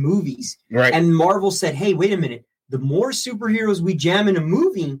superheroes movies. Right. And Marvel said, hey, wait a minute. The more superheroes we jam in a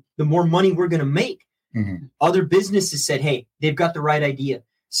movie, the more money we're going to make. Mm-hmm. Other businesses said, hey, they've got the right idea.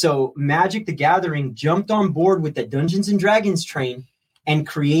 So Magic the Gathering jumped on board with the Dungeons and Dragons train and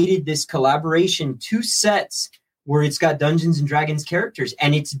created this collaboration, 2 sets where it's got Dungeons and Dragons characters,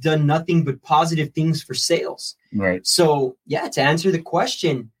 and it's done nothing but positive things for sales. Right. So, yeah, to answer the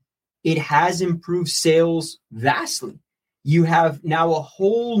question, it has improved sales vastly. You have now a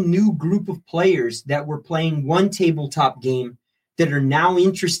whole new group of players that were playing one tabletop game that are now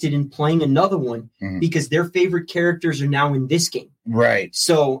interested in playing another one because their favorite characters are now in this game. Right.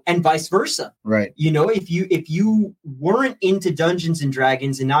 So, and vice versa. Right. You know, if you weren't into Dungeons and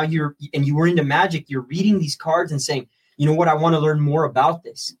Dragons and now you were into Magic, you're reading these cards and saying, you know what, I want to learn more about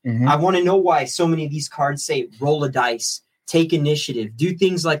this. Mm-hmm. I want to know why so many of these cards say roll a dice, take initiative, do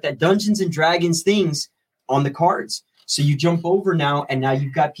things like that. Dungeons and Dragons things on the cards. So you jump over now, and now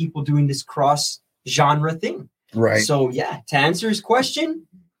you've got people doing this cross-genre thing. Right. So, yeah, to answer his question,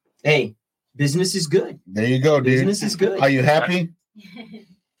 hey, business is good. There you go, dude. Business is good. Are you happy?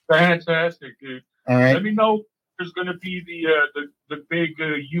 Fantastic, dude. All right. Let me know. There's going to be the big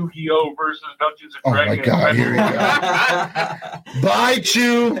Yu-Gi-Oh versus Dungeons and Dragons. Oh, my God. Here we go. Bye,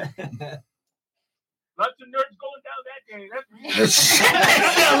 Chew. Lots of nerds going down that day.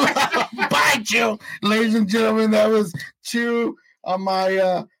 Bye, Chew. Ladies and gentlemen, that was Chew on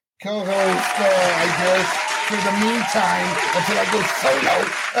my co-host, I guess, for the meantime, until I go solo.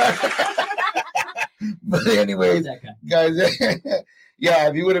 But anyways, guys, yeah,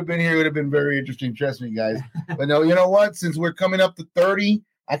 if you would have been here, it would have been very interesting. Trust me, guys. But no, you know what? Since we're coming up to 40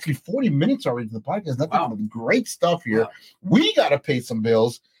 minutes already to the podcast, nothing but great stuff here. Wow. We got to pay some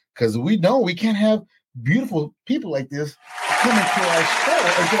bills because we know we can't have beautiful people like this coming to our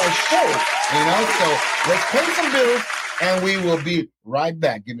show, you know? So let's pay some bills and we will be right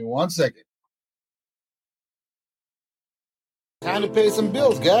back. Give me 1 second. Time to pay some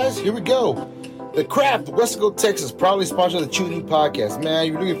bills, guys. Here we go. The Craft, Wesco, Texas, proudly sponsor the Chew New Podcast. Man,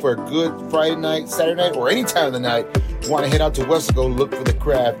 you're looking for a good Friday night, Saturday night, or any time of the night. You want to head out to Wesco, look for the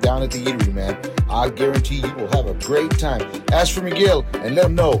Craft down at the eatery, man. I guarantee you will have a great time. Ask for Miguel and let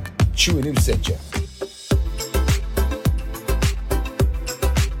him know Chew and New sent you.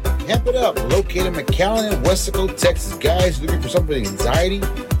 Hemp It Up, located in McAllen and Westaco, Texas. Guys, looking for something with anxiety,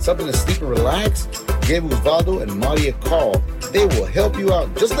 something to sleep and relax? Give Osvaldo and Marty a call. They will help you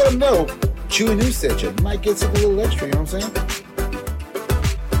out. Just let them know Chew and New sent you. You might get something a little extra, you know what I'm saying?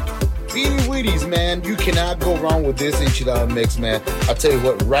 Beanie Weedies, man. You cannot go wrong with this enchilada mix, man. I'll tell you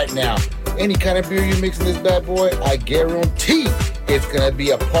what, right now, any kind of beer you mix in this bad boy, I guarantee it's going to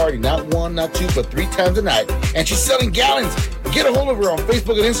be a party. Not one, not two, but 3 times a night. And she's selling gallons. Get a hold of her on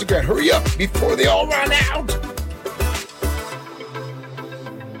Facebook and Instagram. Hurry up before they all run out.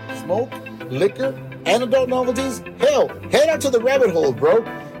 Smoke, liquor, and adult novelties? Hell, head out to the rabbit hole, bro.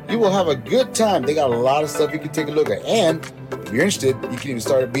 You will have a good time. They got a lot of stuff you can take a look at. And if you're interested, you can even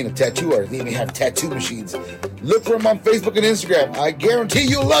start being a tattoo artist. They even have tattoo machines. Look for them on Facebook and Instagram. I guarantee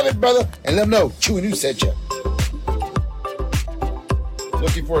you'll love it, brother. And let them know Chew and New sent you.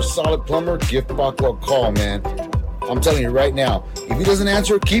 Looking for a solid plumber? Give Paco a call, man. I'm telling you right now, if he doesn't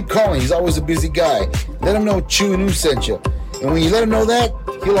answer, keep calling. He's always a busy guy. Let him know Chew and New sent you. And when you let him know that,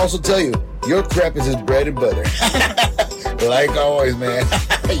 he'll also tell you your crap is his bread and butter. Like always, man.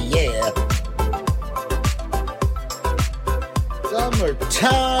 Yeah.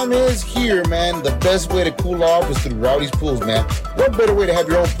 Summertime is here, man. The best way to cool off is through Rowdy's Pools, man. What better way to have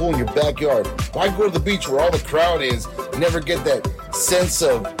your own pool in your backyard? Why go to the beach where all the crowd is? Never get that sense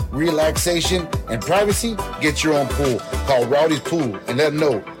of relaxation and privacy? Get your own pool. Call Rowdy's Pool and let them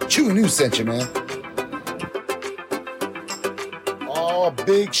know Chew and New sent you, man.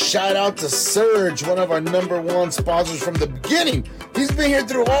 Big shout out to Surge, one of our #1 sponsors from the beginning. He's been here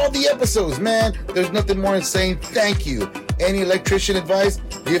through all the episodes, man. There's nothing more than saying thank you. Any electrician advice?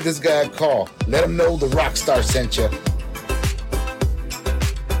 Give this guy a call. Let him know the Rockstar sent you.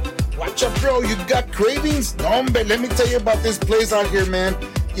 Watch out, bro. You got cravings? No, but let me tell you about this place out here, man.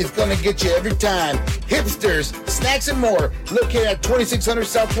 It's gonna get you every time. Hipsters, snacks, and more. Located at 2600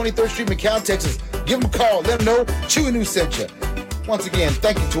 South 23rd Street, McAllen, Texas. Give them a call. Let them know Chew and New sent you. Once again,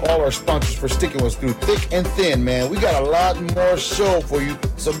 thank you to all our sponsors for sticking with us through thick and thin, man. We got a lot more show for you,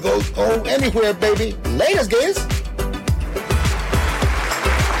 so go anywhere, baby. Laters, guys.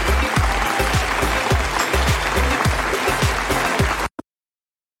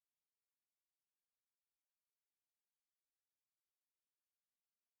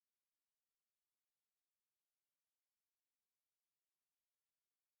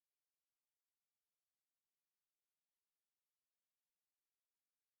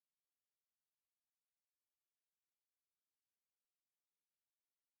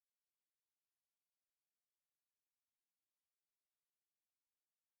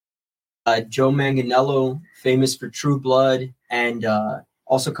 Joe Manganiello, famous for True Blood, and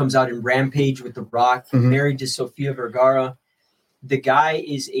also comes out in Rampage with The Rock, married to Sofia Vergara. The guy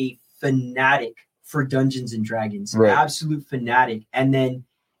is a fanatic for Dungeons and Dragons, absolute fanatic. And then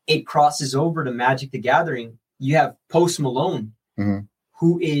it crosses over to Magic the Gathering. You have Post Malone,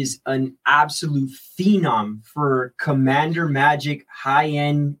 who is an absolute phenom for Commander Magic,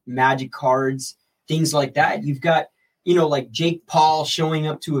 high-end Magic cards, things like that. You've got, you know, like Jake Paul showing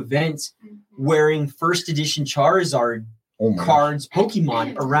up to events wearing first edition Charizard cards,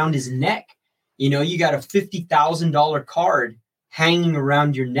 Pokemon around his neck. You know, you got a $50,000 card hanging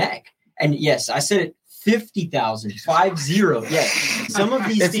around your neck. And yes, I said it, 50,000, 50. Yeah. Some of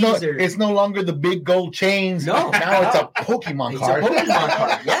these things are. It's no longer the big gold chains. No. Now it's a Pokemon card. It's a Pokemon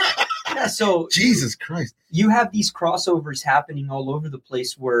card. Yeah. So Jesus Christ. You have these crossovers happening all over the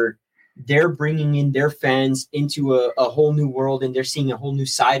place where they're bringing in their fans into a whole new world, and they're seeing a whole new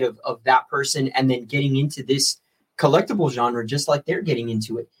side of that person, and then getting into this collectible genre just like they're getting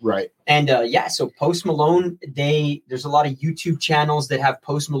into it. Right. And so Post Malone, there's a lot of YouTube channels that have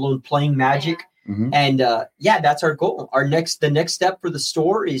Post Malone playing Magic. And that's our goal. The next step for the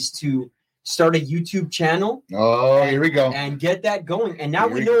store is to start a YouTube channel. Oh, here we go. And get that going. And now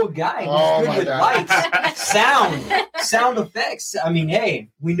we know a guy who's good with lights, sound effects. I mean, hey,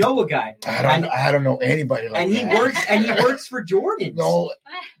 we know a guy. I don't know anybody like that. And he works for Jordan. No,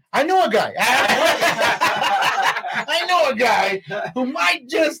 I know a guy. I know a guy who might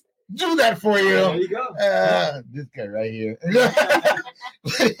just do that for you. There you go. This guy right here.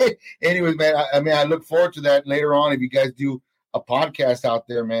 Anyways, man, I look forward to that later on. If you guys do a podcast out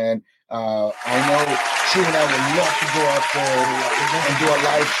there, man, I know Chew and I would love to go out there and do a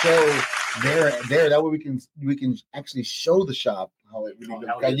live show there. That way we can actually show the shop how it really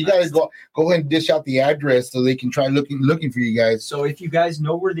looks. You guys go ahead and dish out the address so they can try looking for you guys. So if you guys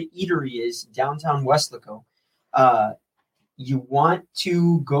know where the eatery is, downtown Westlaco, you want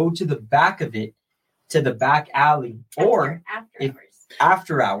to go to the back of it, to the back alley,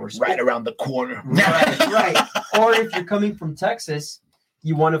 after hours. Right around the corner. Right. Or if you're coming from Texas,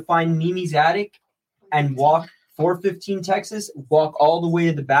 you want to find Mimi's Attic and walk 415 Texas, walk all the way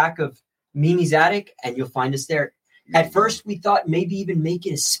to the back of Mimi's Attic, and you'll find us there. At first, we thought maybe even make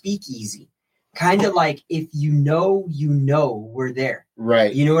it a speakeasy. Kind of like if you know, we're there.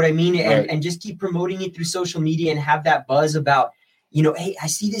 Right. You know what I mean? Right. And just keep promoting it through social media and have that buzz about, hey, I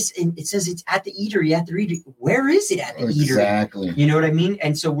see this and it says it's at the eatery, Where is it at the eatery? Exactly. You know what I mean?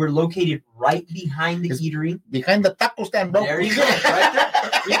 And so we're located right behind the eatery. Behind the taco stand, bro. There you go. Right there.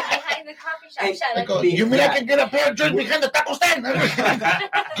 Behind the coffee shop. And- Shut up. You mean I can get a pair of drinks behind the taco stand?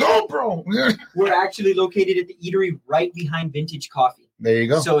 Go, bro. We're actually located at the eatery right behind Vintage Coffee. There you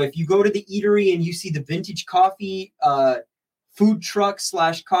go. So if you go to the eatery and you see the Vintage Coffee food truck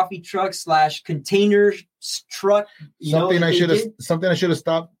 / coffee truck / container truck, Something I should have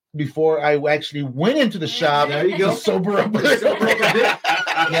stopped before I actually went into the shop. There you go. To sober up.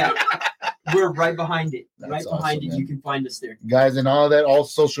 Yeah, we're right behind it. That's Right behind awesome, it, man. you can find us there. Guys, and all that, all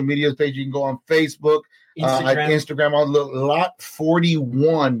social media page. You can go on Facebook, Instagram, all Lot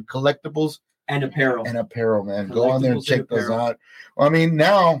 41 collectibles And apparel. man. Go on there and Collectibles check and those apparel. out. I mean,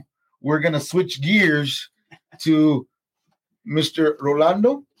 now we're gonna switch gears to Mr.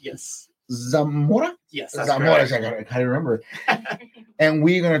 Rolando Yes. Zamora. Yes. That's Zamora, correct. I can't remember. And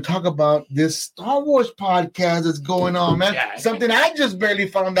we're gonna talk about this Star Wars podcast that's going on, man. Yeah. Something I just barely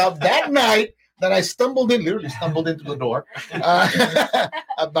found out that night that I literally stumbled into the door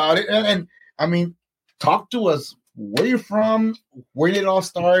about it. And I mean, talk to us. Where you're from? Where did it all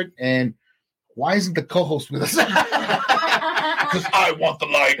start? And why isn't the co-host with us? Because I want the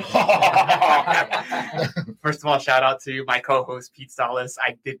light. First of all, shout out to my co-host Pete Salas.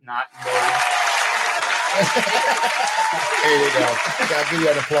 I did not know. There you go. I'll give you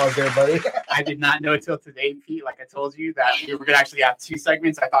an applause there, buddy. I did not know until today, Pete. Like I told you, that we were gonna actually have 2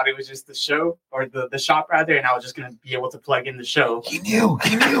 segments. I thought it was just the show or the shop rather, and I was just gonna be able to plug in the show. He knew.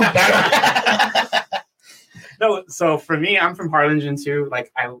 No, so for me, I'm from Harlingen too.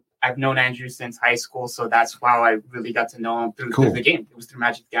 Like I've known Andrew since high school, so that's how I really got to know him through the game. It was through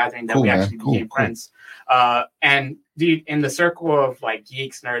Magic the Gathering that we actually became friends. And dude, in the circle of like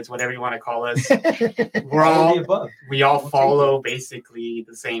geeks, nerds, whatever you want to call us, we all follow basically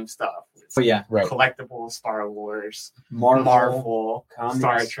the same stuff. So yeah, right. Collectibles, Star Wars, Marvel,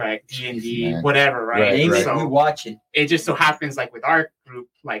 Star Trek, D&D, whatever, right? Name it, So we watch it. it just so happens like with our group,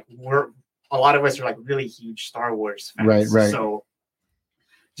 like a lot of us are like really huge Star Wars fans. Right. So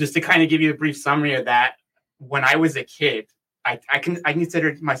just to kind of give you a brief summary of that, when I was a kid, I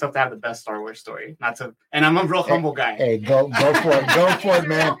considered myself to have the best Star Wars story. And I'm a real humble guy. Hey, go for it. Go for it,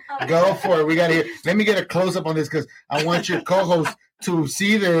 man. Go for it. We got to let me get a close up on this because I want your co-host to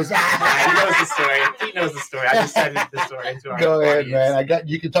see this. He knows the story. He knows the story. I just said the story to our Go ahead, audience. man.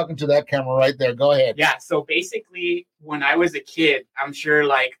 You can talk into that camera right there. Go ahead. Yeah. So basically, when I was a kid, I'm sure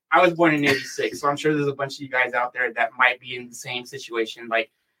like I was born in '86, so I'm sure there's a bunch of you guys out there that might be in the same situation. Like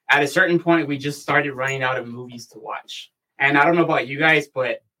at a certain point, we just started running out of movies to watch. And I don't know about you guys,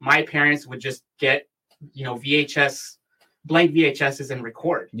 but my parents would just get, blank VHSs and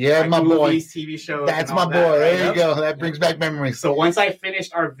record. Yeah, like my movies, boy. TV shows. That's my boy. There you go. That brings back memories. So once I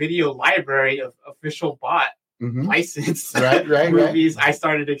finished our video library of official bought licensed movies, I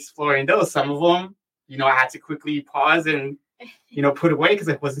started exploring those. Some of them, I had to quickly pause and put away because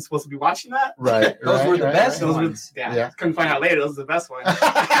I wasn't supposed to be watching that. Right. Those were the best Those ones. Couldn't find out later. Those are the best ones.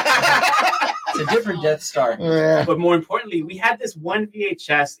 It's a different Death Star. Yeah. But more importantly, we had this one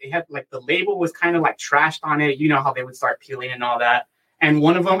VHS. It had like the label was kind of like trashed on it. You know how they would start peeling and all that. And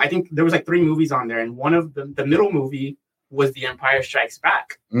one of them, I think there was like 3 movies on there. And one of the middle movie was The Empire Strikes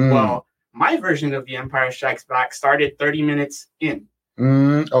Back. Well, my version of The Empire Strikes Back started 30 minutes in.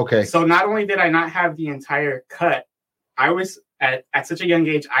 Okay. So not only did I not have the entire cut, I was at such a young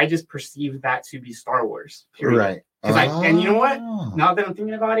age, I just perceived that to be Star Wars. Period. Right. And you know what? Now that I'm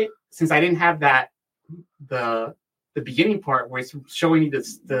thinking about it, since I didn't have that, the beginning part where it's showing you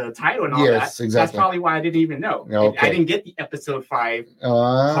the title and all that, exactly. that's probably why I didn't even know. Okay. I didn't get the episode 5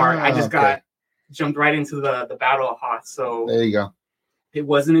 part. I just jumped right into the Battle of Hoth. So there you go. It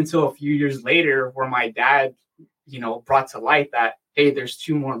wasn't until a few years later where my dad, brought to light that, hey, there's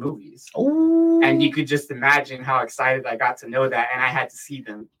 2 more movies. Ooh. And you could just imagine how excited I got to know that, and I had to see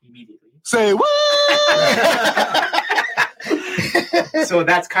them immediately. Say what? So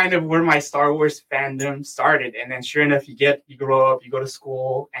that's kind of where my Star Wars fandom started. And then sure enough, you grow up, you go to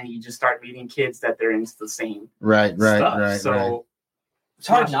school, and you just start meeting kids that they're into the same stuff. So it's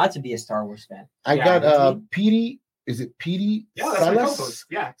hard not to be a Star Wars fan. I got Petey. Is it Petey? Yeah, that's my co-host.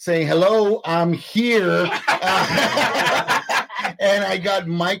 Yeah. Saying hello, I'm here. and I got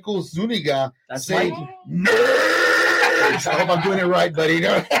Michael Zuniga That's saying, Mikey. nerds. I hope I'm doing it right, buddy.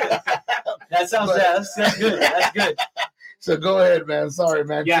 That sounds that's good. That's good. So go ahead, man. Sorry,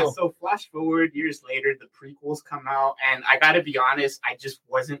 man. Yeah, so flash forward years later, the prequels come out, and I gotta be honest, I just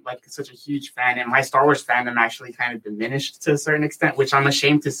wasn't like such a huge fan, and my Star Wars fandom actually kind of diminished to a certain extent, which I'm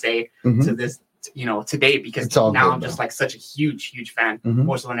ashamed to say to this, today, because now I'm just like such a huge fan,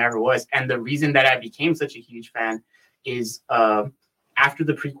 more so than I ever was. And the reason that I became such a huge fan is after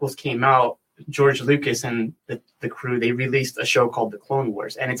the prequels came out, George Lucas and the crew, they released a show called The Clone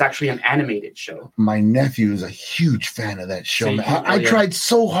Wars, and it's actually an animated show. My nephew is a huge fan of that show. I tried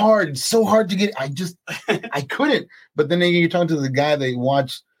so hard to get it. I couldn't. But then you're talking to the guy that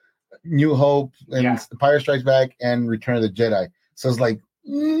watched New Hope and Empire Strikes Back and Return of the Jedi. So it's like,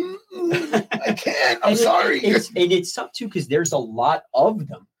 I can't. I'm sorry. It's tough too because there's a lot of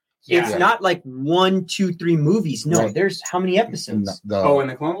them. Yeah. It's not like 1, 2, 3 movies. No, there's how many episodes? In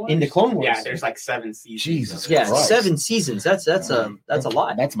the Clone Wars? In the Clone Wars. Yeah, there's like 7 seasons. Jesus Christ. 7 seasons. That's a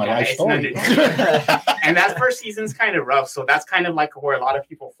lot. That's my life story. And that first season's kind of rough. So that's kind of like where a lot of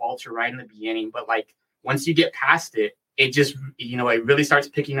people falter right in the beginning. But like once you get past it, it just, it really starts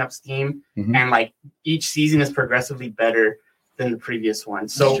picking up steam. And like each season is progressively better than the previous one.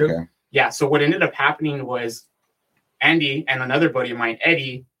 So so what ended up happening was Andy and another buddy of mine,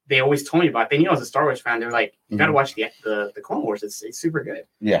 Eddie, they always told me about it. They knew I was a Star Wars fan. They're like, you got to watch the Clone Wars. It's super good.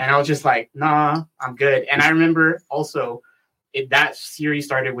 Yeah. And I was just like, nah, I'm good. And I remember also that series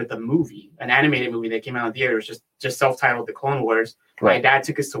started with a movie, an animated movie that came out in theaters, just self-titled The Clone Wars. Right. My dad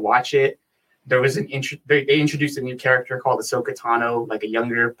took us to watch it. There was they introduced a new character called Ahsoka Tano, like a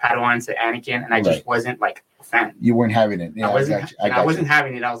younger Padawan to Anakin, and I just wasn't like a fan. You weren't having it. Yeah, I wasn't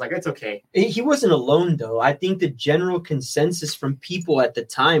having it. I was like, it's okay. He wasn't alone though. I think the general consensus from people at the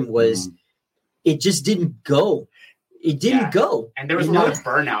time was it just didn't go. It didn't go. And there was a lot of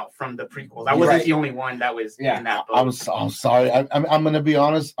burnout from the prequels. I wasn't the only one that was in that boat. I'm sorry. I'm going to be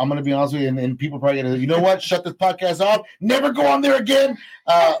honest. I'm going to be honest with you, and people probably going to, you know what? Shut this podcast off. Never go on there again.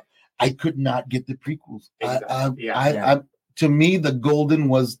 I could not get the prequels. Exactly. To me, the golden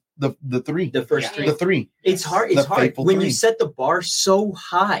was the 3. The first 3. The 3. It's hard. It's hard when you set the bar so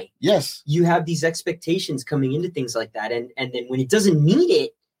high. Yes. You have these expectations coming into things like that, and then when it doesn't meet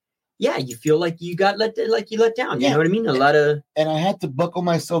it, you feel like you got let down. You know what I mean? And I had to buckle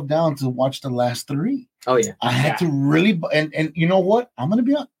myself down to watch the last 3. Oh yeah. I had to really, and you know what? I'm gonna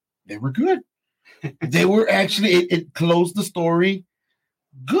be honest. They were good. They were actually. It closed the story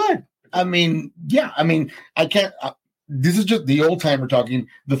good. I mean, I can't. This is just the old timer talking.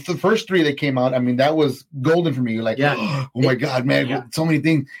 The first 3 that came out, I mean, that was golden for me. You're like, oh my God, man, so many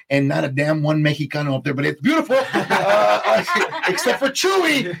things, and not a damn one Mexicano up there, but it's beautiful. Except for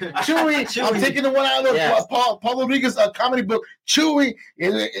Chewy. I'm taking the one out of the Paul Rodriguez comedy book. Chewy,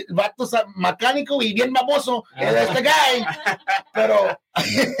 vato mecánico y bien baboso. That's the guy. Pero.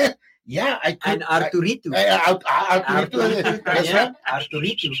 Yeah, I could. And Arturito. Arturito. That's right.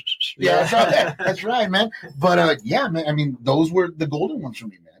 Arturito. Yeah, that's right, man. But man, I mean, those were the golden ones for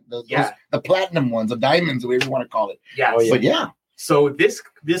me, man. Those, the platinum ones, the diamonds, whatever you want to call it. Yeah. But yeah. So this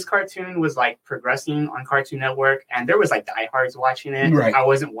cartoon was like progressing on Cartoon Network, and there was like diehards watching it. Right. I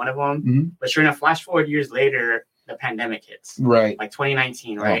wasn't one of them. But sure enough, flash forward years later, the pandemic hits. Right. Like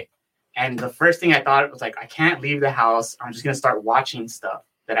 2019, right? And the first thing I thought was like, I can't leave the house. I'm just gonna start watching stuff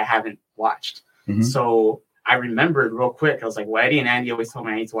that I haven't watched. So I remembered real quick. I was like, well, Eddie and Andy always told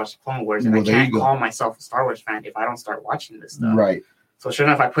me I need to watch the Clone Wars, and I can't call myself a Star Wars fan if I don't start watching this stuff. Right. So sure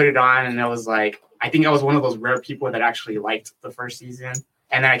enough, I put it on, and I was like, I think I was one of those rare people that actually liked the first season.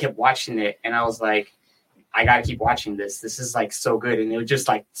 And then I kept watching it, and I was like, I got to keep watching this. This is like so good. And it just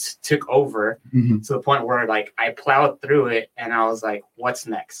like took over to the point where like I plowed through it, and I was like, what's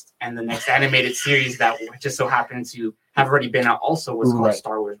next? And the next animated series that just so happened to have already been out also was called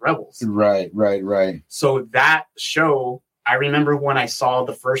Star Wars Rebels. Right. So that show, I remember when I saw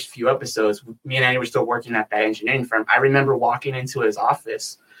the first few episodes, me and Andy were still working at that engineering firm. I remember walking into his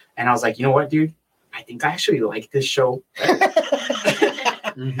office, and I was like, you know what, dude? I think I actually like this show.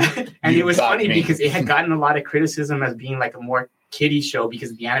 And it was funny because it had gotten a lot of criticism as being like a more kiddie show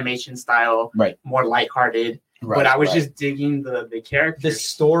because of the animation style, more lighthearted. But I was just digging the characters. The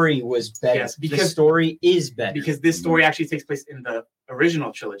story was better. Yes, because the story is better. Because this story actually takes place in the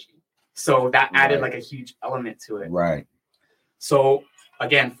original trilogy. So that added like a huge element to it. Right. So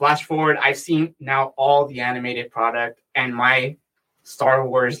again, flash forward, I've seen now all the animated product, and my Star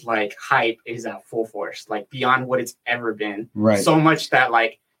Wars like hype is at full force, like beyond what it's ever been. Right. So much that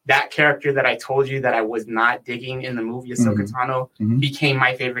like that character that I told you that I was not digging in the movie Ahsoka Tano became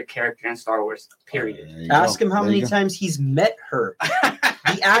my favorite character in Star Wars, period. Ask him how many times he's met her.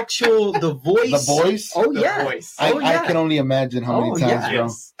 The voice. The voice? Oh, The yeah. voice. I can only imagine how many times, bro.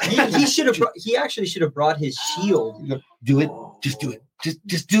 Yes. He actually should have brought his shield. Do it. Just do it.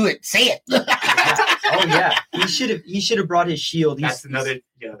 Just do it. Say it. Oh yeah, he should have brought his shield.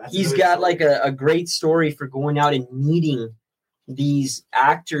 He's got like a great story for going out and meeting these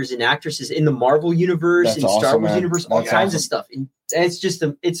actors and actresses in the Marvel universe, in Star Wars universe, all kinds of stuff. And it's just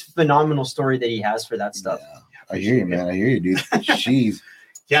it's a phenomenal story that he has for that stuff. Yeah. I hear you, man. I hear you, dude. Jeez.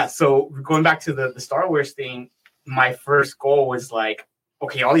 Yeah. So going back to the Star Wars thing, my first goal was like,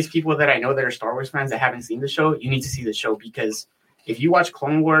 okay, all these people that I know that are Star Wars fans that haven't seen the show, you need to see the show, because if you watch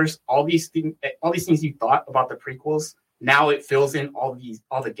Clone Wars, all these things you thought about the prequels, now it fills in all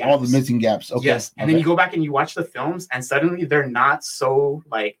the gaps, all the missing gaps. Okay. Yes, and then you go back and you watch the films, and suddenly they're not so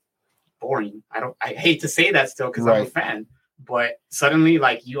like boring. I hate to say that still because I'm a fan, but suddenly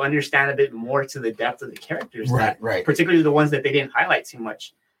like you understand a bit more to the depth of the characters, right, particularly the ones that they didn't highlight too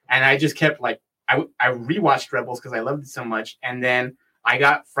much. And I just kept like I rewatched Rebels because I loved it so much, and then I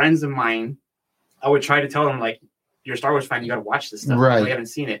got friends of mine. I would try to tell them like, you're a Star Wars fan, you got to watch this stuff. Right. You haven't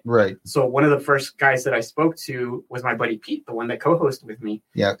seen it. Right. So one of the first guys that I spoke to was my buddy Pete, the one that co-hosted with me.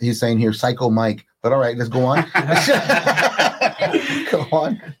 Yeah, he's saying here, Psycho Mike. But all right, let's go on. Go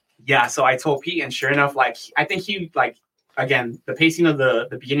on. Yeah, so I told Pete, and sure enough, like I think he like again the pacing of the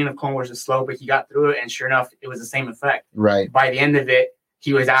beginning of Clone Wars is slow, but he got through it, and sure enough, it was the same effect. Right. By the end of it,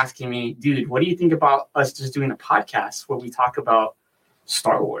 he was asking me, dude, what do you think about us just doing a podcast where we talk about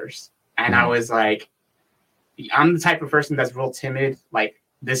Star Wars? And I was like, I'm the type of person that's real timid. Like,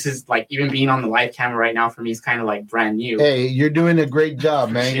 this is like, even being on the live camera right now for me is kind of like brand new. Hey, you're doing a great job,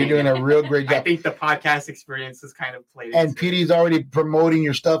 man. You're doing a real great job. I think the podcast experience is kind of played. And Petey's already promoting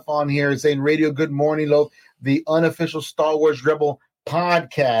your stuff on here, saying Radio Good Morning, Loth, the unofficial Star Wars Rebel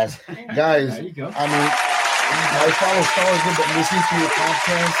podcast. Guys, there you go. I mean, I follow Star Wars, but listening to your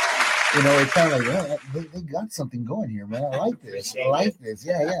podcast, you know, it's kind of like, they got something going here, man. I like this. I like this.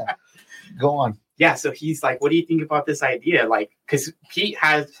 Yeah. Go on. Yeah, so he's like, what do you think about this idea? Like, because Pete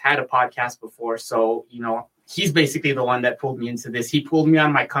has had a podcast before, so, you know, he's basically the one that pulled me into this. He pulled me out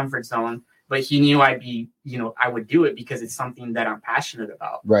of my comfort zone, but he knew I'd be, you know, I would do it because it's something that I'm passionate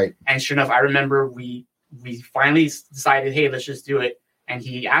about. Right. And sure enough, I remember we finally decided, hey, let's just do it. And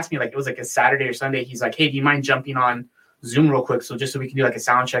he asked me, like, it was like a Saturday or Sunday. He's like, hey, do you mind jumping on Zoom real quick? So just so we can do like a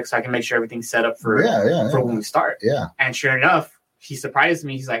sound check so I can make sure everything's set up for when we start. Yeah. And sure enough, he surprised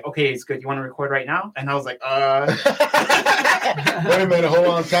me. He's like, okay, it's good. You want to record right now? And I was like, Wait a minute. Hold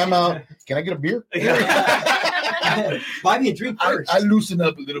on. Time out. Can I get a beer? Buy me a drink first. I loosen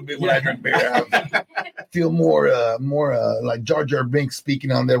up a little bit when I drink beer. I feel more like Jar Jar Binks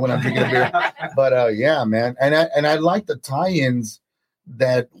speaking on there when I'm drinking a beer. But yeah, man. And I like the tie-ins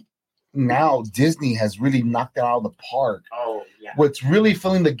that now Disney has really knocked it out of the park. Oh, yeah. What's really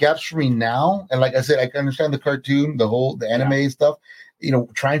filling the gaps for me now, and like I said, I can understand the cartoon, the anime stuff, you know,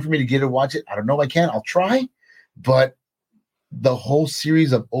 trying for me to get to watch it. I don't know if I can. I'll try. But the whole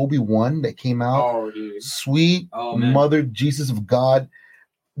series of Obi-Wan that came out, sweet Mother Jesus of God,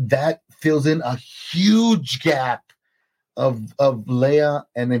 that fills in a huge gap of Leia.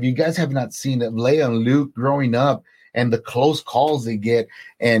 And if you guys have not seen it, Leia and Luke growing up and the close calls they get,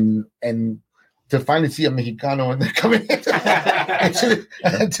 and to finally see a Mexicano and they're coming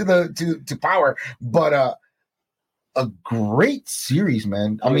to power, but a great series,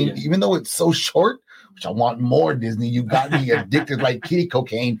 man. I mean, even though it's so short, which I want more Disney, you got me addicted like kitty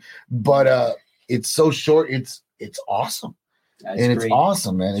cocaine, but it's so short, it's awesome. It's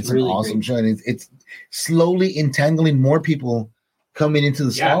awesome, man. It's really an awesome show, and it's slowly entangling more people coming into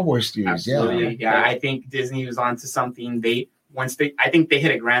the Star Wars series. Absolutely. Yeah. I think Disney was onto something. I think they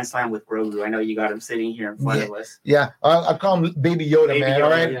hit a grand slam with Grogu. I know you got him sitting here in front of us. Yeah, I call him Baby Yoda, man. Yoda, all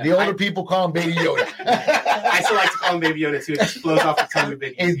right, the older people call him Baby Yoda. I still like to call him Baby Yoda too. It just flows off the tongue a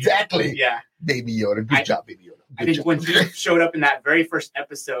bit. Exactly. Yeah, Baby Yoda. Good job, Baby Yoda. I think when he showed up in that very first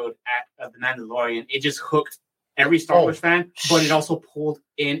episode of The Mandalorian, it just hooked every Star Wars fan, but it also pulled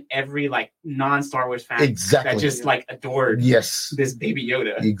in every like non-Star Wars fan that just like adored this Baby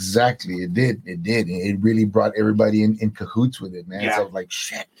Yoda. Exactly. It did. It really brought everybody in cahoots with it, man. So I was like,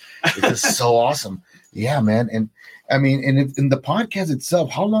 shit, this is so awesome. Yeah, man. And I mean, and in the podcast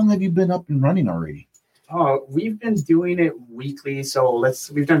itself, how long have you been up and running already? Oh, we've been doing it weekly. So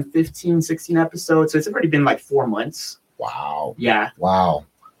we've done 15, 16 episodes. So it's already been like 4 months. Wow. Yeah. Wow.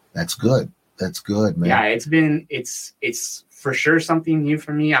 That's good. That's good, man. Yeah, it's for sure something new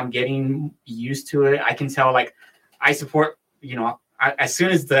for me. I'm getting used to it. I can tell, like, I support, you know, as soon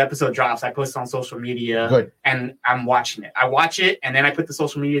as the episode drops, I post it on social media. Good. And I'm watching it. I watch it, and then I put the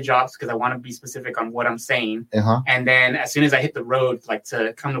social media drops because I want to be specific on what I'm saying. And then as soon as I hit the road, like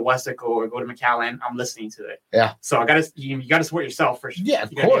to come to Westaco or go to McAllen, I'm listening to it. Yeah. So you gotta support yourself first. Yeah,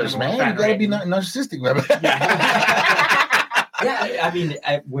 of course, man. You gotta be narcissistic, man. Yeah, I mean,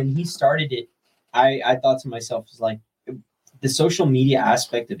 when he started it, I thought to myself, was like, the social media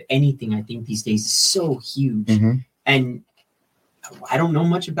aspect of anything, I think these days is so huge, and I don't know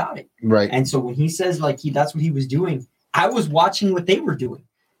much about it. Right. And so when he says that's what he was doing, I was watching what they were doing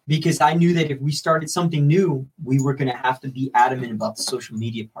because I knew that if we started something new, we were going to have to be adamant about the social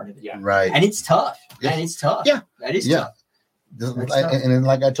media part of it. Yeah. Right. And it's tough. Yeah. And it's tough. Yeah. That is tough. And then,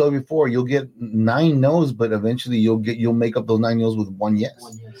 like I told you before, you'll get 9 no's, but eventually you'll make up those 9 no's with 1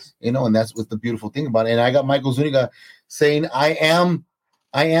 yes. And that's what's the beautiful thing about it. And I got Michael Zuniga saying, I am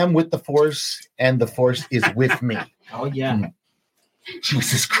with the Force, and the Force is with me. Oh yeah.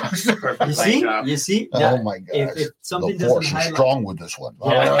 Jesus Christ. You see? Oh my God. If something the Force doesn't is strong with this one.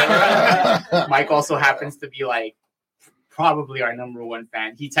 Yeah. Mike also happens to be like probably our number 1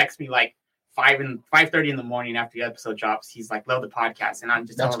 fan. He texts me like 5:30 in the morning after the episode drops. He's like, love the podcast. And I'm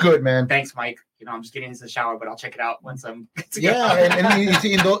just that's good, man. Thanks, Mike. I'm just getting into the shower, but I'll check it out once I'm and you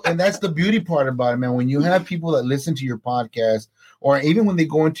see, and that's the beauty part about it, man. When you have people that listen to your podcast, or even when they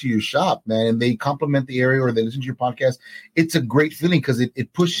go into your shop, man, and they compliment the area or they listen to your podcast, it's a great feeling because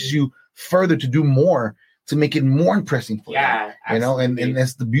it pushes you further to do more, to make it more impressive for them. And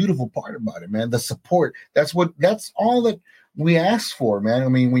that's the beautiful part about it, man. The support. That's all that we ask for, man. I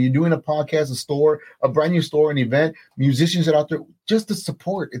mean, when you're doing a podcast, a store, a brand new store, an event, musicians that are out there, just the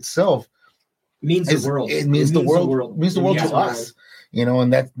support itself means the world. It means the world. It means the world to us.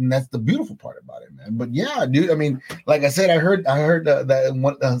 And that's the beautiful part about it, man. But yeah, dude, I mean, like I said, I heard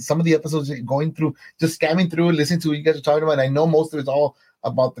that some of the episodes going through, just scamming through and listening to what you guys are talking about. And I know most of it's all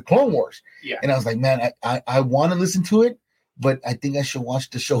about the Clone Wars. Yeah. And I was like, man, I want to listen to it, but I think I should watch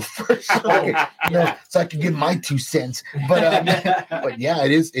the show first, so I can give my 2 cents. But but yeah,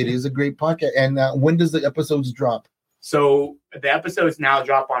 it is a great podcast. And when does the episodes drop? So the episodes now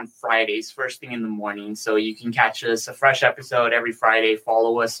drop on Fridays, first thing in the morning. So you can catch us a fresh episode every Friday.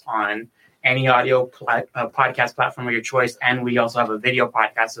 Follow us on any audio podcast platform of your choice, and we also have a video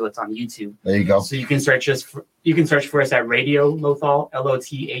podcast, so it's on YouTube. There you go. So you can search for us at Radio Lothal,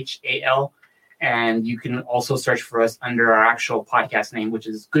 Lothal, and you can also search for us under our actual podcast name, which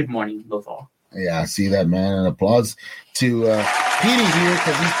is Good Morning Lothal. Yeah, I see that, man. And applause to Petey here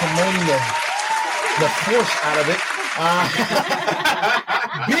because he's promoting the Force out of it.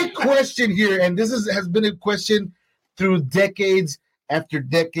 Big question here, and this has been a question through decades after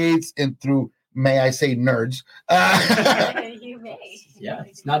decades, and through, may I say, nerds. You may. Yeah,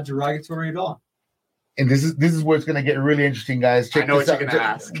 it's not derogatory at all. And this is where it's going to get really interesting, guys. Check I know what you're going to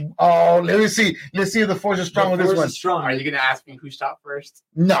ask. Oh, let's see if the Force is strong with this one. Strong. Are you going to ask me who shot first?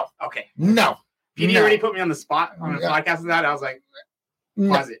 No. Okay. No. Petey already put me on the spot on the podcast of that. I was like,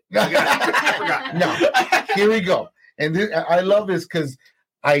 pause it. I forgot. No. Here we go. And I love this because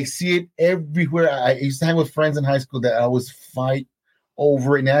I see it everywhere. I used to hang with friends in high school that I always fight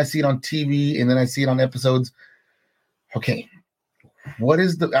over it. Now I see it on TV, and then I see it on episodes. Okay, what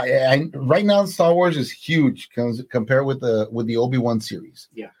is right now? Star Wars is huge compared with the Obi-Wan series.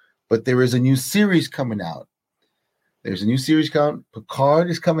 Yeah, but there is a new series coming out. There's a new series coming. Picard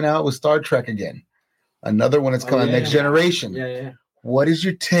is coming out with Star Trek again. Another one that's coming, Next Generation. Yeah. What is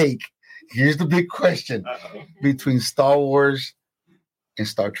your take? Here's the big question between Star Wars and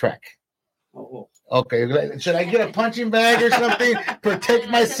Star Trek. Oh. Okay, should I get a punching bag or something? Protect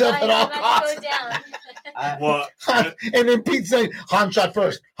myself at all costs. And then Pete saying, Han shot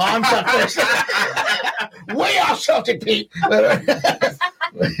first. Way off subject, Pete. I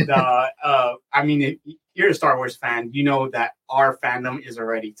mean, if you're a Star Wars fan, you know that our fandom is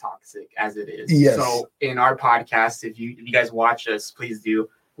already toxic as it is. Yes. So in our podcast, if you guys watch us, please do.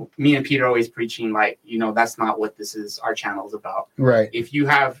 Me and Peter are always preaching, that's not what this is. Our channel is about. Right. If you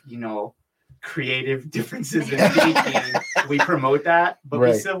have, creative differences in thinking, we promote that, but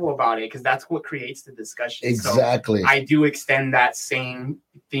be civil about it because that's what creates the discussion. Exactly. So I do extend that same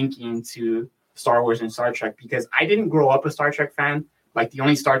thinking to Star Wars and Star Trek because I didn't grow up a Star Trek fan. Like the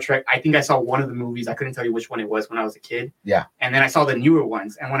only Star Trek, I think I saw one of the movies. I couldn't tell you which one it was when I was a kid. Yeah. And then I saw the newer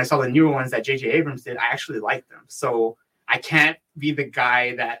ones. And when I saw the newer ones that J.J. Abrams did, I actually liked them. So I can't be the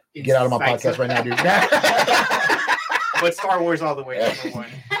guy that... Get out of my podcast right now, dude. But Star Wars all the way, number one.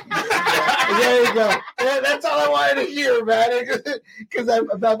 There you go. Yeah, that's all I wanted to hear, man. Because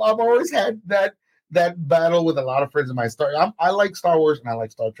I've always had that that battle with a lot of friends of mine. I like Star Wars and I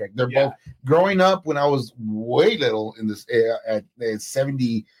like Star Trek. They're both growing up when I was way little in this at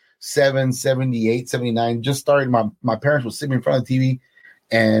 77, 78, 79. Just started. My parents would sit me in front of the TV,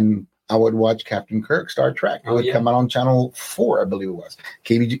 and I would watch Captain Kirk, Star Trek. It would come out on Channel 4, I believe it was,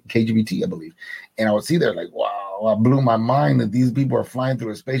 KGBT, I believe. And I would see there like, wow, it blew my mind that these people are flying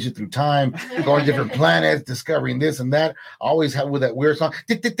through a spaceship through time, going to different planets, discovering this and that. I always have with that weird song.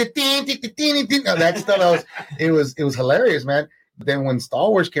 That stuff, it was hilarious, man. But then when Star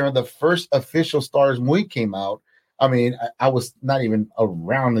Wars came out, the first official Star Wars movie came out, I mean, I was not even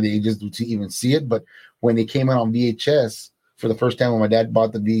around the ages to even see it, but when it came out on VHS, for the first time when my dad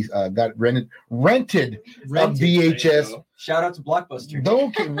bought got rented a VHS. Shout out to Blockbuster.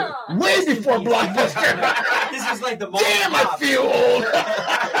 Way before Blockbuster. This is like the damn, I feel old.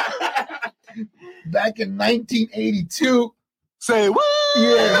 Back in 1982. Say what?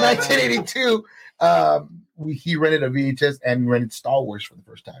 Yeah, 1982. He rented a VHS and rented Star Wars for the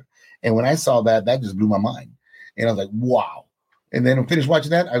first time. And when I saw that just blew my mind. And I was like, wow. And then I finished watching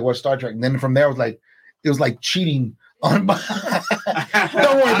that. I watched Star Trek. And then from there, it was like cheating. Don't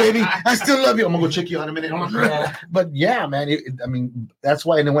worry, baby. I still love you. I'm gonna go check you out in a minute. But yeah, man. I mean, that's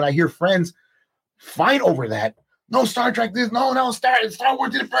why. And then when I hear friends fight over that, no Star Trek this, no Star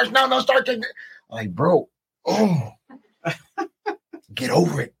Wars did it first. No Star Trek. I'm like, bro, get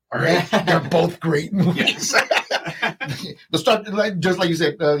over it. All right, they're both great movies. Just like you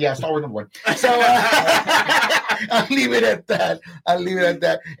said, Star Wars #1. So I'll leave it at that.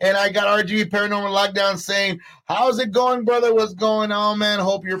 And I got RG Paranormal Lockdown saying, "How's it going, brother? What's going on, man?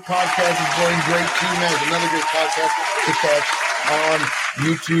 Hope your podcast is going great too, man. It's another great podcast to catch on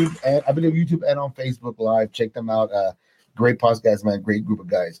YouTube and I believe YouTube and on Facebook Live. Check them out. Great podcast, man. Great group of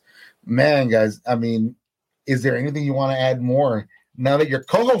guys, man. Guys, I mean, is there anything you want to add more?" Now that your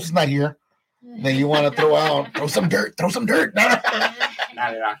co-host is not here, then you want to throw some dirt. Not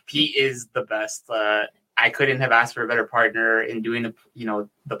at all. Pete is the best. I couldn't have asked for a better partner in doing the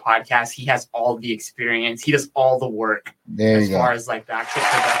podcast. He has all the experience. He does all the work as far as like the actual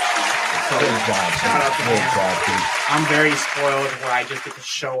production. So good job. Shout out to him. I'm very spoiled where I just get to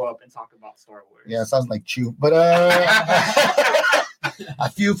show up and talk about Star Wars. Yeah, it sounds like Chew. But I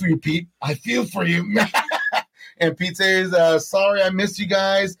feel for you, Pete. I feel for you. And Pete says, sorry, I missed you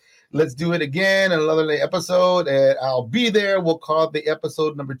guys. Let's do it again. Another episode. And I'll be there. We'll call it the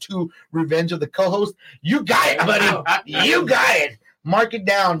episode number 2, Revenge of the Co-Host. You got it, buddy. You got it. Mark it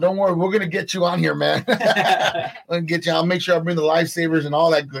down. Don't worry. We're going to get you on here, man. I'll get you. I'll make sure I bring the lifesavers and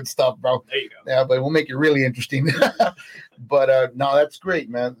all that good stuff, bro. There you go. Yeah, but we'll make it really interesting. But no, that's great,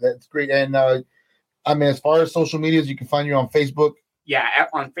 man. That's great. And I mean, as far as social medias, you can find you on Facebook. Yeah,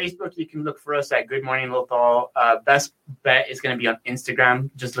 on Facebook, you can look for us at Good Morning Lothal. Best bet is going to be on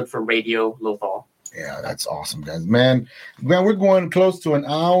Instagram. Just look for Radio Lothal. Yeah, that's awesome, guys. Man, we're going close to an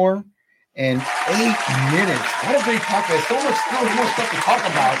hour and 8 minutes. What a great podcast. So much more stuff to talk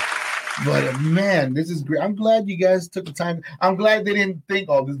about. But, man, this is great. I'm glad you guys took the time. I'm glad they didn't think,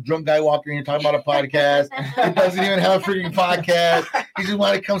 this drunk guy walking in talking about a podcast. He doesn't even have a freaking podcast. He just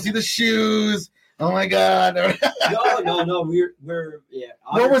wanted to come see the shoes. Oh my God! No. We're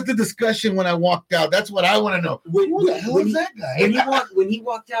What was the discussion when I walked out? That's what I want to know. Who the hell is that guy? When he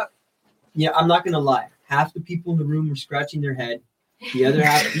walked out, yeah, I'm not gonna lie. Half the people in the room were scratching their head. The other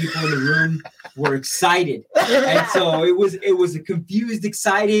half of the people in the room were excited, and so it was a confused,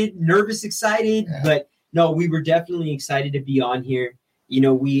 excited, nervous, excited. Yeah. But no, we were definitely excited to be on here. You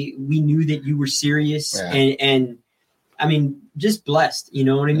know, we knew that you were serious, and I mean, just blessed, you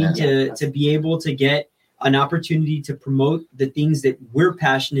know what I mean? To be able to get an opportunity to promote the things that we're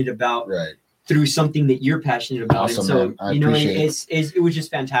passionate about through something that you're passionate about. Awesome, and so, you know, it was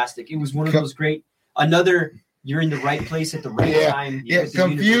just fantastic. It was one of those great, you're in the right place at the right time. Yeah,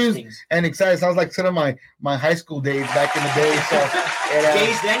 confused and excited. Sounds like some of my high school days back in the day. So,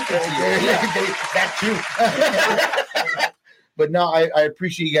 days then confused. That too. But no, I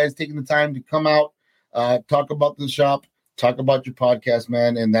appreciate you guys taking the time to come out, talk about the shop, talk about your podcast,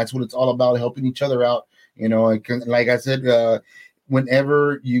 man. And that's what it's all about, helping each other out. You know, like I said,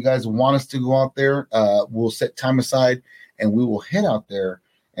 whenever you guys want us to go out there, we'll set time aside and we will head out there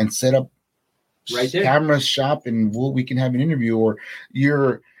and set up right there, camera shop, and we can have an interview. Or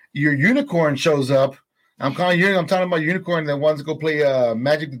your unicorn shows up. I'm talking about unicorn that wants to go play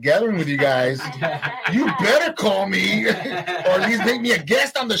Magic the Gathering with you guys. You better call me, or at least make me a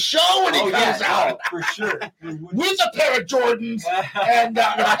guest on the show when he comes out. For sure. With a pair of Jordans. And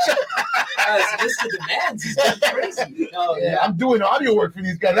this is demands. He's going crazy. I'm doing audio work for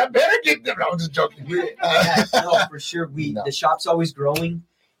these guys. I better get them. I'm just joking. No, for sure. The shop's always growing.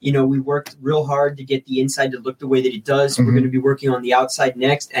 We worked real hard to get the inside to look the way that it does. Mm-hmm. We're going to be working on the outside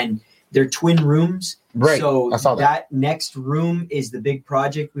next, and they're twin rooms. Right. So I saw that next room is the big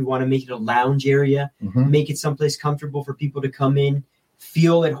project. We want to make it a lounge area, make it someplace comfortable for people to come in,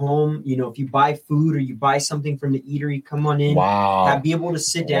 feel at home. If you buy food or you buy something from the eatery, come on in. Wow. Be able to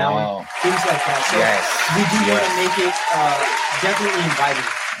sit down, things like that. So we do want to make it definitely inviting.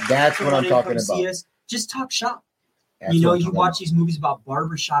 That's come what I'm talking about. See us. Just talk shop. You watch these movies about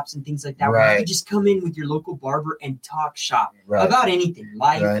barber shops and things like that. Right. Where you can just come in with your local barber and talk shop about anything,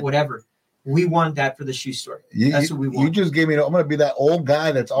 life, whatever. We want that for the shoe store. That's what we want. You just gave me. I'm going to be that old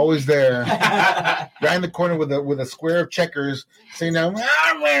guy that's always there, right in the corner with a square of checkers, saying, "Now,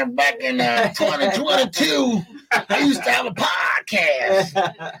 back in 2022, I used to have a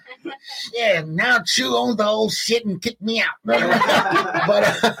podcast. Yeah, now Chew owns the whole shit and kicked me out."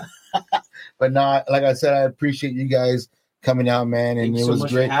 But not like I said. I appreciate you guys coming out, man, and it was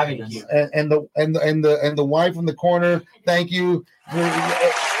great. Having us. And the wife in the corner. Thank you.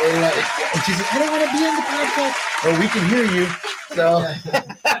 And she said, "I don't want to be on the podcast." Well, we can hear you, so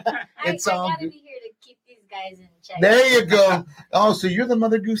it's all. I gotta be here to keep these guys in check. There you go. Oh, so you're the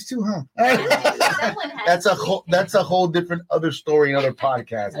mother goose too, huh? That's a whole different other story, another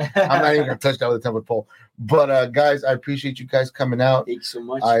podcast. I'm not even gonna touch that with a 10-foot pole. But guys, I appreciate you guys coming out. Thanks so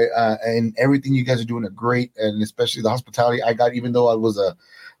much. And everything you guys are doing are great, and especially the hospitality I got. Even though I was a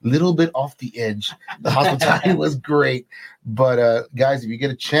little bit off the edge, the hospitality was great. But guys, if you get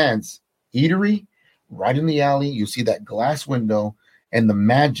a chance, eatery right in the alley, you see that glass window, and the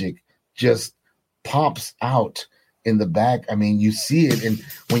magic just pops out in the back. I mean, you see it, and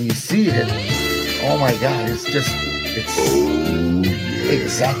when you see it, oh my God, it's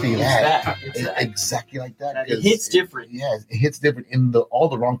exactly that. Exactly like that. It hits different. Yeah, it hits different in all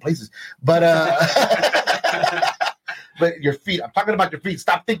the wrong places. But but your feet. I'm talking about your feet.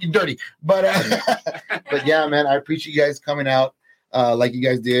 Stop thinking dirty. But yeah, man, I appreciate you guys coming out like you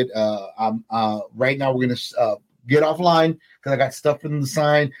guys did. Right now we're gonna get offline because I got stuff in the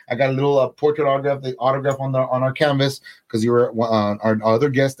sign. I got a little portrait autograph on our canvas because you were our other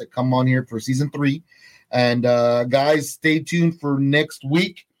guests that come on here for season 3. And guys, stay tuned for next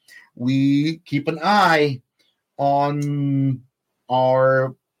week. We keep an eye on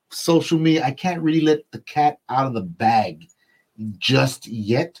our social media. I can't really let the cat out of the bag just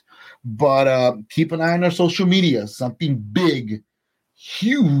yet, but keep an eye on our social media. Something big,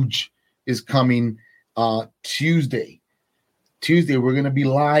 huge is coming Tuesday. We're going to be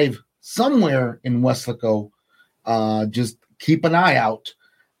live somewhere in Weslaco. Just keep an eye out.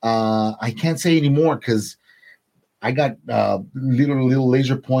 I can't say anymore because I got little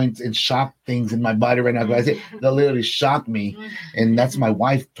laser points and shock things in my body right now. I say that literally shocked me, and that's my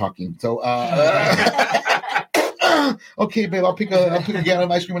wife talking. So, okay, babe, I'll pick a gallon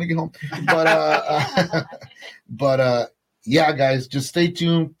of ice cream when I get home. But yeah, guys, just stay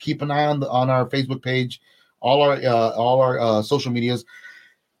tuned. Keep an eye on our Facebook page, all our social medias.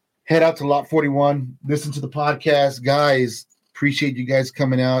 Head out to Lot 41. Listen to the podcast, guys. Appreciate you guys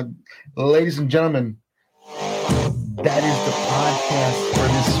coming out. Ladies and gentlemen, that is the podcast for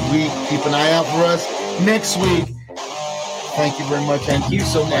this week. Keep an eye out for us next week. Thank you very much. Thank you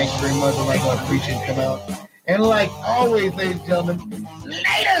so much. Thank you very much. I appreciate you coming out. And like always, ladies and gentlemen,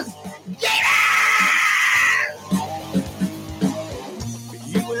 laters!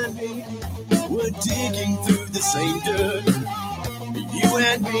 You and me, we're digging through the same dirt. You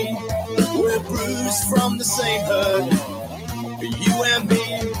and me, we're bruised from the same hurt. You and me,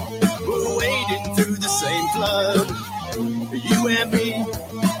 we're wading through the same flood. You and me,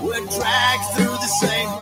 we're dragged through the same